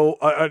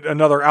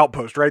another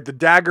outpost, right? The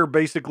dagger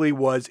basically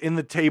was in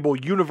the table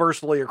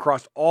universally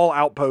across all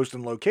outposts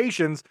and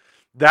locations.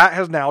 That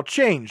has now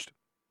changed.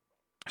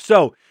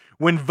 So,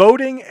 when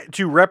voting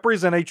to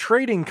represent a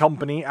trading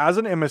company as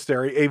an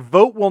emissary, a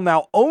vote will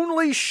now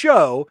only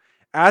show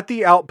at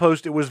the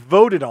outpost it was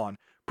voted on,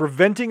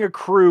 preventing a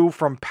crew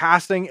from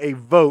passing a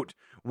vote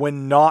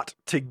when not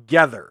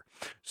together.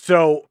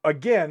 So,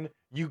 again,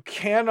 you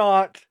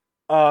cannot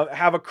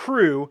have a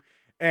crew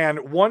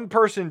and one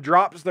person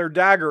drops their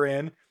dagger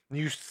in,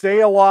 you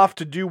sail off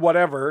to do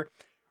whatever,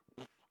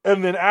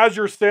 and then as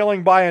you're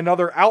sailing by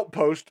another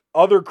outpost,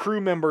 other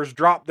crew members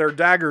drop their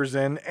daggers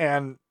in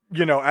and,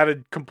 at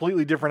a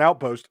completely different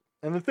outpost,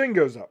 and the thing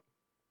goes up.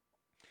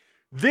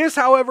 This,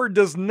 however,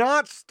 does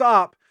not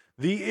stop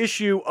the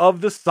issue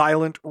of the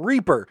Silent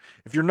Reaper.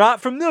 If you're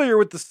not familiar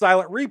with the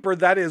Silent Reaper,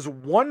 that is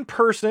one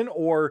person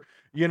or,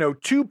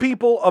 two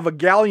people of a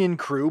galleon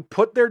crew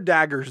put their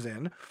daggers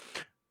in.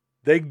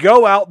 They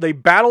go out, they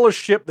battle a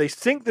ship, they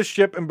sink the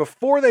ship, and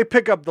before they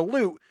pick up the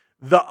loot,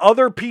 the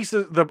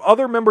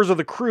other members of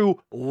the crew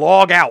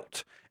log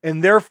out.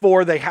 And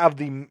therefore, they have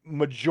the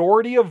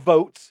majority of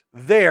votes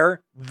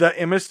there. The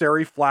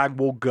emissary flag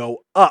will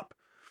go up.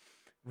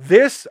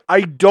 This,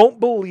 I don't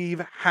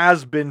believe,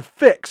 has been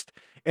fixed.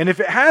 And if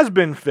it has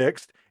been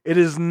fixed, it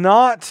is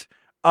not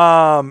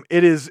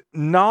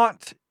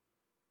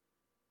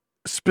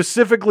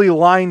specifically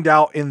lined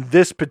out in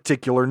this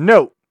particular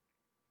note.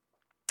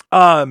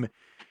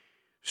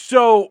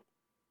 So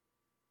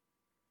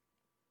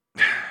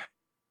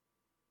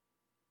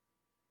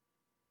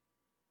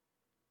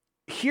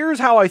here's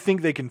how I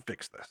think they can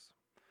fix this.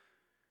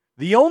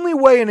 The only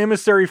way an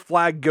emissary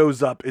flag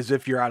goes up is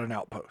if you're at an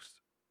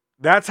outpost.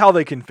 That's how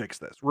they can fix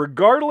this,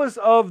 regardless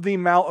of the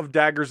amount of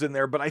daggers in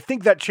there. But I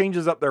think that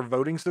changes up their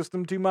voting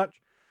system too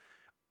much.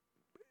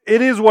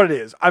 It is what it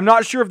is. I'm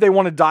not sure if they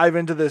want to dive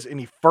into this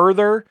any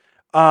further.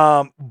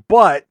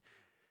 But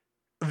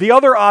the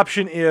other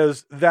option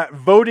is that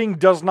voting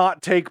does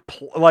not take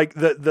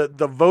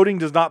the voting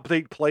does not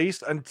take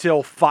place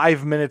until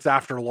 5 minutes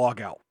after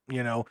logout.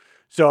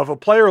 So if a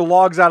player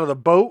logs out of the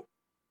boat,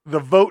 the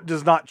vote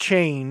does not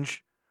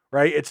change,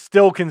 right? It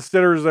still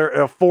considers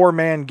a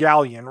 4-man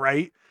galleon,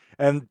 right?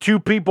 And two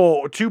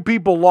people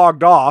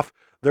logged off.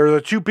 There are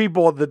the two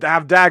people that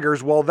have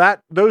daggers. Well,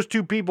 those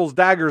two people's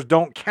daggers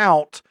don't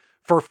count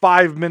for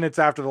 5 minutes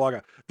after the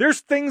logout.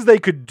 There's things they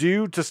could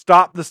do to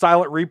stop the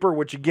Silent Reaper,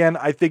 which again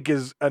I think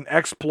is an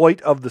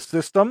exploit of the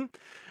system.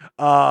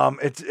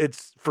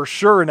 It's for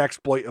sure an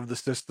exploit of the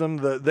system.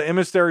 The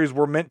emissaries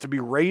were meant to be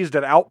raised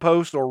at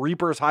outposts or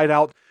Reapers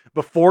hideout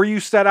before you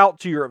set out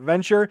to your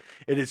adventure.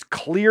 It is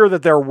clear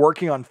that they're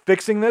working on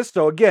fixing this.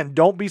 So again,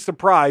 don't be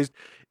surprised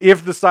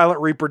if the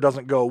Silent Reaper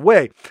doesn't go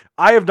away.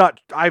 I've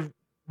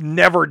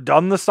never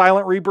done the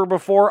Silent Reaper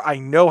before. I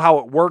know how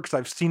it works.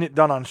 I've seen it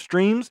done on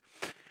streams.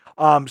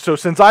 So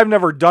since I've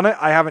never done it,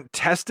 I haven't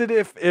tested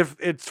if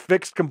it's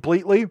fixed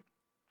completely.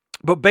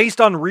 But based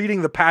on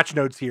reading the patch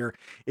notes here,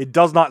 it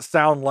does not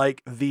sound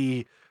like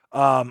the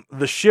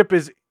ship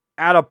is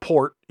at a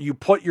port. You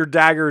put your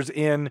daggers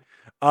in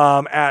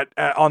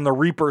on the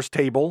Reaper's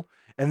table,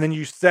 and then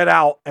you set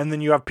out, and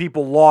then you have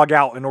people log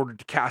out in order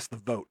to cast the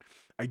vote.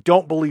 I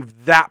don't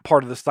believe that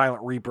part of the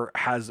Silent Reaper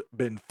has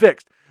been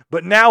fixed.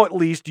 But now at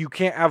least you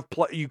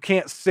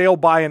can't sail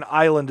by an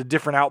island, a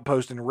different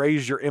outpost, and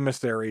raise your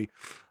emissary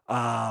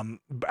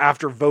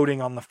after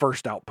voting on the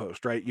first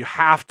outpost, right? You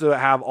have to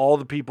have all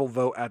the people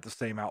vote at the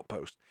same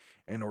outpost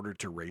in order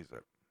to raise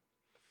it.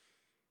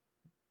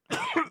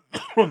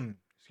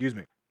 Excuse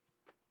me.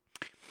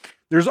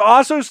 There's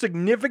also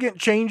significant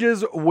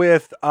changes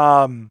with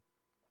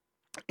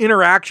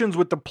interactions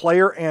with the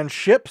player and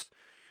ships.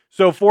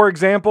 So, for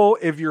example,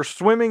 if you're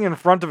swimming in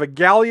front of a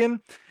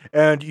galleon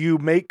and you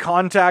make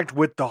contact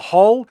with the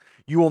hull,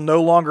 you will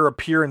no longer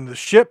appear in the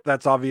ship.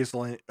 That's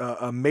obviously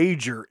a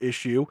major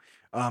issue.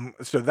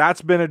 So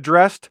that's been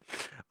addressed.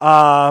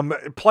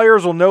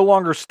 Players will no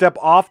longer step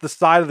off the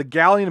side of the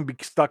galleon and be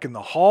stuck in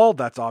the hull.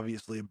 That's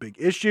obviously a big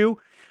issue.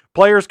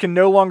 Players can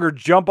no longer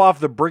jump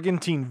off the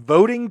brigantine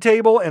voting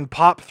table and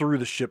pop through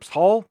the ship's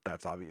hull.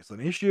 That's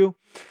obviously an issue.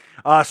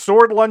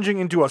 Sword lunging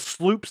into a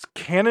sloop's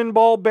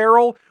cannonball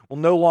barrel will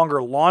no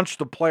longer launch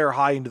the player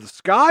high into the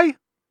sky.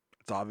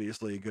 That's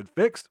obviously a good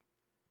fix.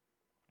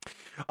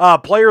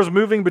 Players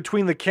moving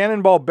between the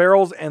cannonball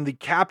barrels and the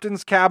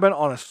captain's cabin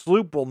on a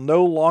sloop will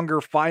no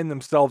longer find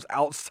themselves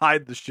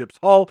outside the ship's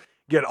hull.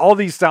 Again, all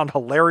these sound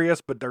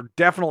hilarious, but they're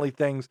definitely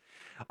things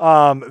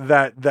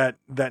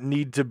that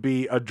need to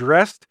be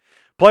addressed.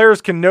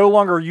 Players can no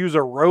longer use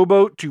a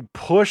rowboat to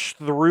push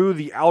through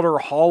the outer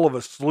hull of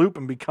a sloop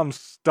and become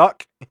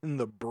stuck in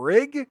the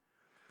brig.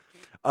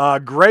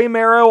 Gray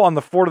Marrow on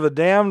the Fort of the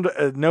Damned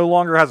no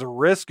longer has a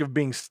risk of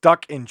being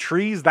stuck in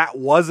trees. That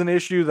was an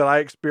issue that I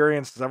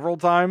experienced several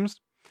times.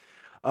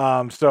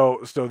 So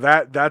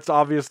that's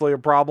obviously a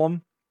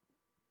problem.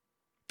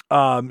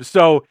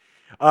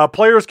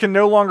 Players can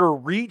no longer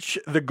reach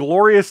the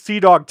glorious Sea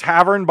Dog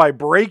Tavern by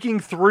breaking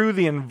through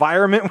the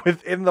environment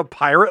within the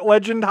Pirate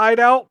Legend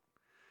hideout.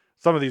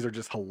 Some of these are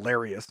just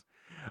hilarious.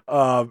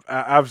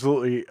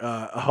 Absolutely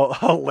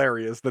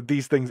hilarious that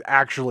these things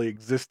actually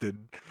existed.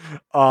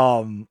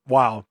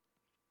 Wow.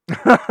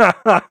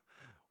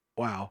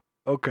 Wow.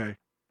 Okay.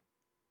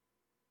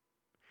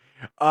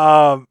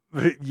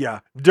 Yeah.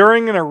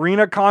 During an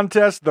arena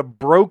contest, the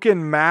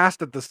broken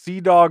mast at the Sea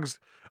Dogs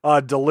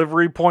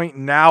delivery point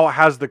now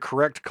has the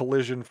correct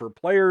collision for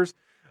players.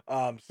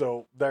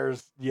 So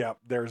there's that.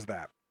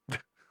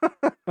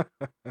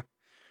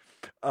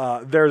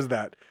 There's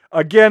that.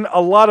 Again,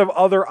 a lot of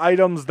other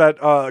items that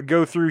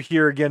go through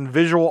here. Again,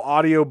 visual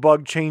audio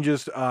bug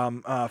changes,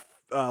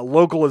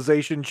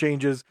 localization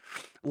changes,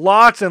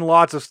 lots and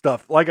lots of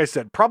stuff. Like I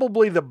said,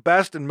 probably the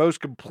best and most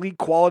complete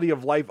quality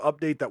of life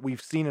update that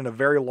we've seen in a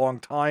very long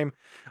time.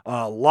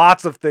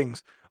 Lots of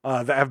things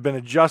that have been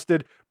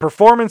adjusted.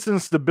 Performance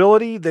and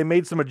stability, they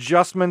made some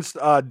adjustments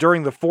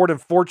during the Fort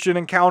and Fortune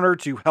encounter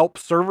to help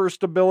server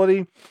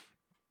stability.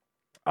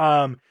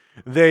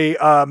 They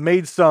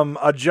made some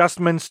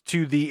adjustments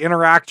to the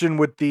interaction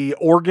with the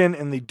organ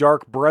and the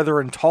Dark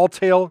Brethren Tall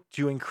Tale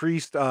to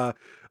increase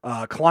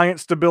client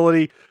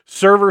stability,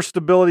 server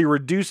stability,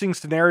 reducing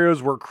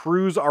scenarios where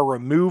crews are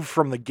removed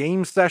from the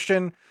game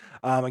session.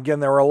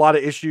 Again, there were a lot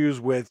of issues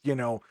with,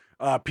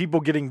 people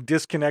getting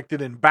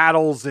disconnected in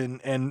battles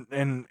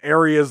and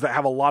areas that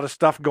have a lot of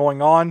stuff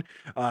going on.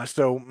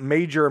 So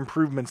major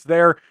improvements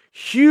there.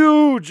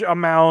 Huge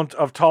amount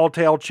of Tall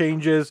Tale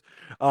changes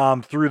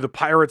through the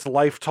Pirate's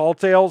Life Tall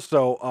Tale.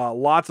 So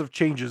lots of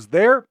changes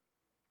there.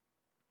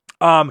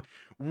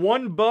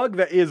 One bug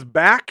that is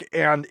back,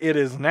 and it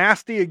is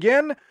nasty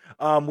again.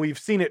 We've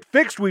seen it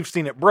fixed, we've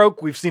seen it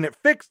broke, we've seen it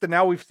fixed, and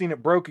now we've seen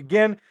it broke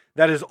again.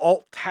 That is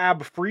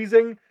Alt-Tab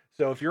freezing.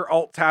 So if you're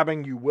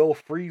Alt-Tabbing, you will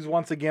freeze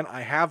once again.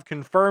 I have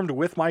confirmed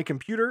with my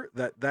computer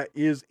that that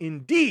is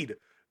indeed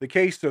the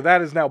case. So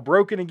that is now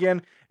broken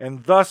again,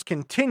 and thus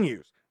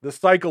continues the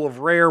cycle of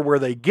Rare where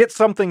they get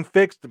something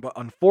fixed, but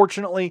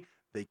unfortunately,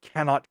 they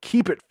cannot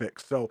keep it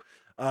fixed. So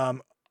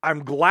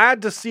I'm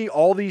glad to see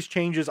all these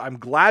changes. I'm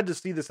glad to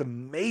see this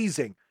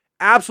amazing,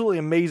 absolutely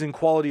amazing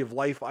quality of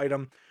life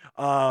item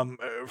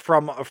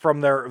from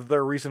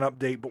their recent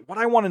update. But what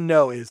I want to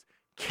know is,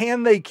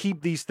 can they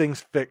keep these things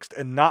fixed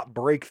and not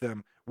break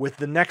them with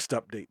the next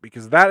update?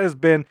 Because that has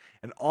been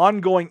an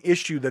ongoing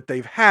issue that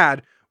they've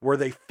had where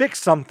they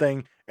fix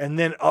something and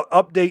then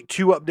update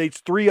 2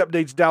 updates, 3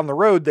 updates down the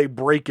road, they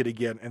break it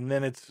again. And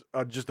then it's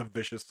just a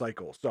vicious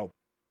cycle. So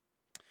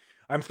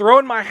I'm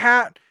throwing my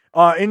hat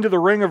into the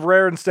ring of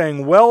Rare and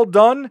saying, well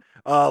done.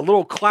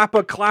 Little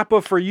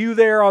clappa for you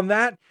there on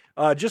that.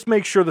 Just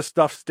make sure the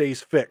stuff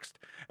stays fixed.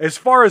 As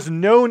far as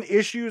known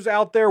issues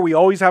out there, we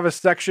always have a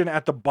section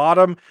at the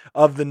bottom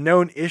of the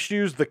known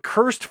issues. The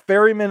Cursed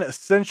Ferryman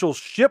Essential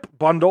Ship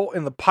Bundle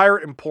in the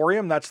Pirate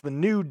Emporium. That's the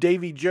new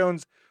Davy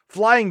Jones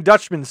Flying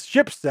Dutchman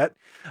ship set.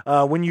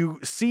 When you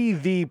see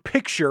the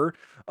picture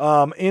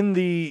in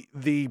the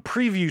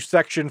preview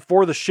section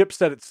for the ship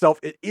set itself,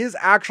 it is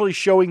actually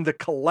showing the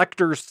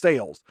collector's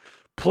sales.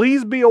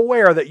 Please be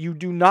aware that you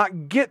do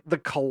not get the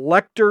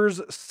collector's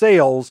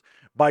sales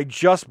by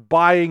just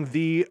buying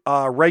the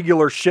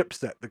regular ship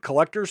set. The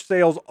collector's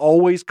sales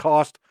always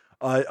cost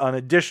an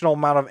additional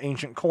amount of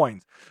ancient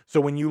coins.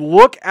 So when you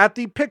look at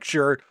the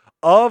picture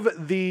of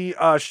the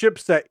ship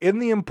set in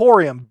the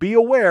Emporium, be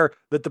aware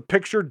that the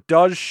picture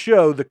does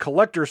show the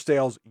collector's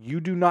sales. You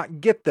do not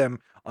get them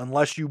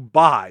unless you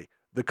buy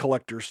the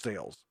collector's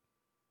sales.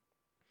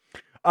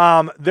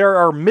 There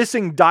are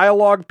missing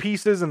dialogue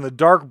pieces in the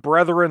Dark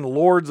Brethren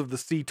Lords of the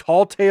Sea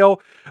Tall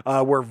Tale,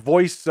 where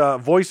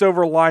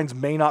voiceover lines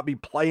may not be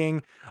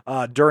playing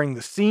during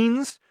the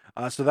scenes.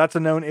 So that's a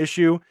known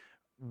issue.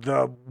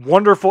 The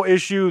wonderful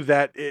issue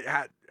that it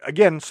had,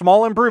 again,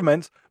 small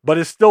improvements, but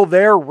is still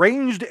there.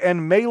 Ranged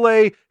and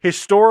melee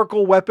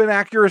historical weapon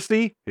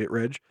accuracy, hit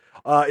Ridge,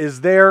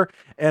 is there.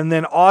 And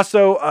then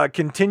also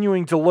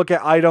continuing to look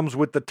at items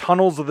with the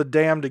Tunnels of the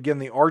Damned, again,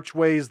 the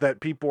archways that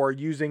people are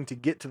using to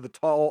get to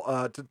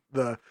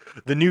the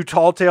new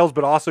Tall Tales,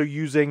 but also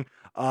using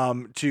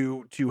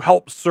to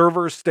help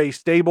servers stay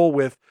stable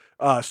with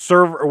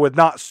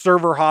not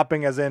server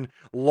hopping, as in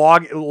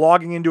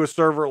logging into a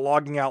server,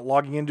 logging out,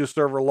 logging into a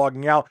server,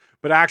 logging out,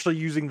 but actually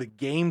using the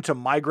game to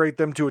migrate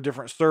them to a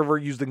different server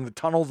using the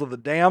Tunnels of the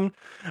Damned.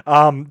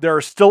 There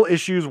are still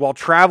issues while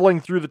traveling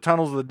through the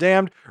Tunnels of the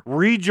Damned.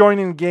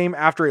 Rejoining the game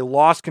after a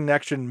lost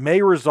connection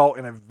may result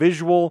in a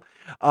visual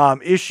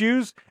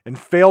issues and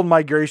failed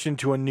migration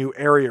to a new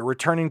area,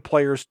 returning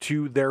players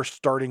to their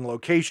starting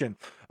location.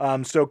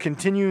 So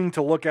continuing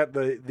to look at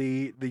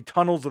the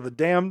Tunnels of the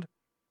Damned.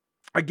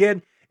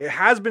 Again, it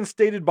has been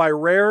stated by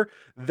Rare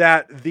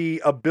that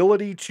the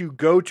ability to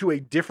go to a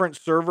different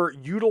server,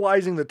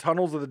 utilizing the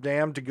Tunnels of the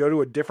Damned to go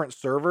to a different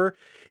server,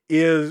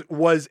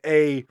 was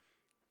an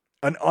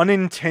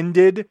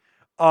unintended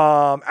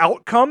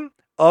outcome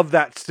of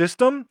that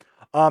system.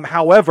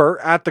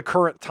 However, at the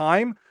current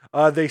time,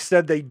 they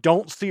said they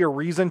don't see a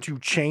reason to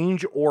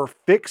change or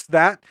fix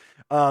that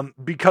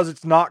because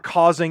it's not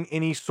causing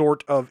any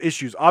sort of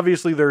issues.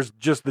 Obviously, there's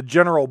just the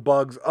general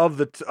bugs of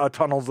the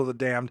tunnels of the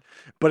damned,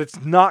 but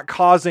it's not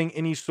causing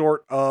any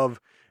sort of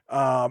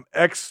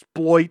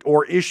exploit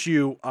or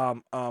issue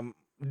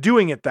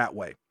doing it that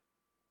way.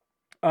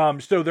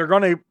 So they're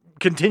going to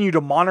continue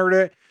to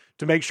monitor it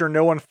to make sure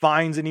no one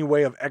finds any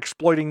way of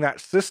exploiting that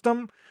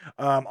system.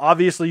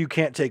 Obviously, you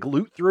can't take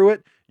loot through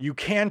it. You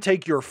can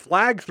take your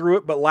flag through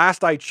it, but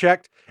last I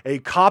checked, a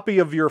copy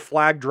of your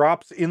flag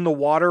drops in the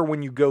water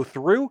when you go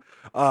through.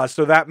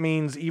 So that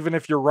means even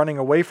if you're running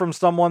away from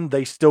someone,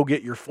 they still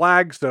get your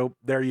flag. So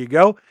there you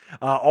go.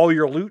 All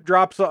your loot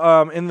drops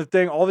in the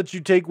thing. All that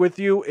you take with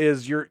you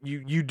is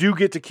you do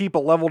get to keep a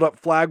leveled up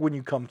flag when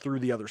you come through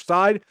the other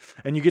side,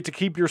 and you get to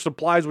keep your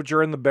supplies, which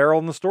are in the barrel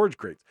and the storage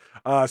crates.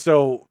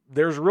 So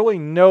there's really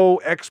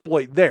no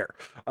exploit there.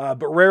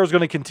 But Rare is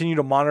going to continue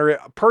to monitor it.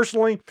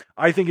 Personally,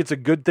 I think it's a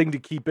good thing to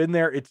keep in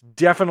there. It's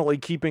definitely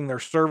keeping their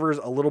servers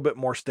a little bit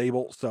more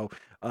stable. So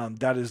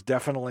that is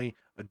definitely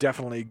a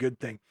good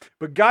thing.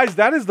 But guys,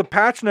 that is the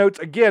patch notes.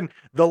 Again,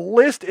 the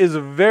list is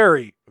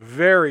very,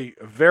 very,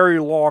 very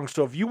long.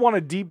 So if you want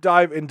to deep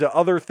dive into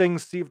other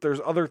things, see if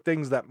there's other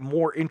things that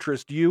more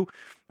interest you.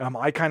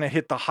 I kind of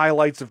hit the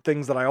highlights of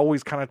things that I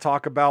always kind of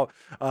talk about,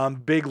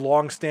 big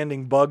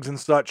long-standing bugs and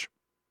such.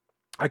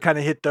 I kind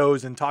of hit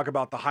those and talk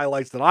about the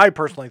highlights that I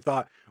personally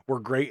thought were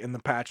great in the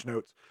patch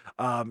notes.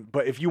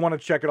 But if you want to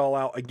check it all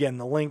out, again,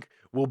 the link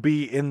will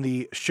be in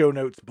the show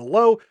notes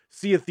below,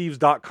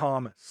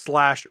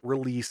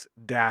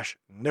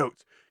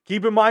 seaofthieves.com/release-notes.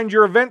 Keep in mind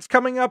your events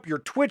coming up, your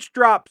Twitch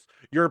drops,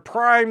 your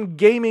Prime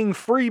Gaming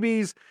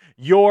freebies,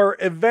 your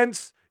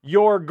events,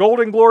 your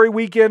Golden Glory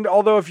weekend.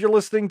 Although if you're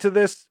listening to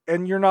this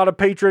and you're not a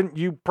patron,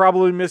 you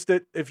probably missed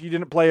it if you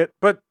didn't play it.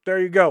 But there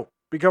you go.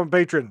 Become a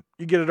patron.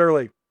 You get it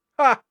early.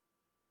 Ha!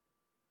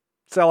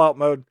 Sellout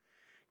mode.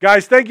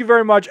 Guys, thank you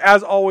very much,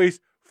 as always,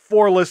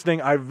 for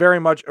listening. I very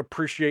much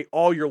appreciate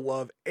all your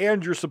love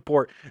and your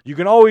support. You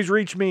can always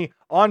reach me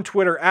on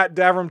Twitter at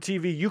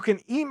DavramTV. You can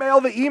email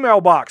the email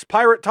box,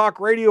 Pirate Talk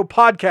Radio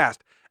Podcast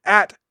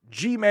at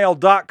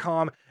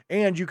gmail.com.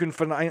 And you can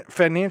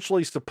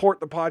financially support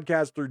the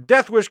podcast through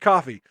Death Wish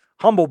Coffee,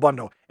 Humble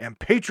Bundle, and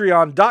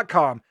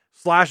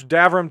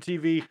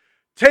patreon.com/DavramTV.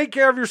 Take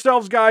care of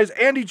yourselves, guys,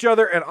 and each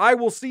other, and I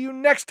will see you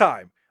next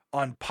time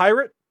on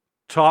Pirate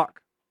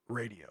Talk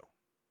Radio.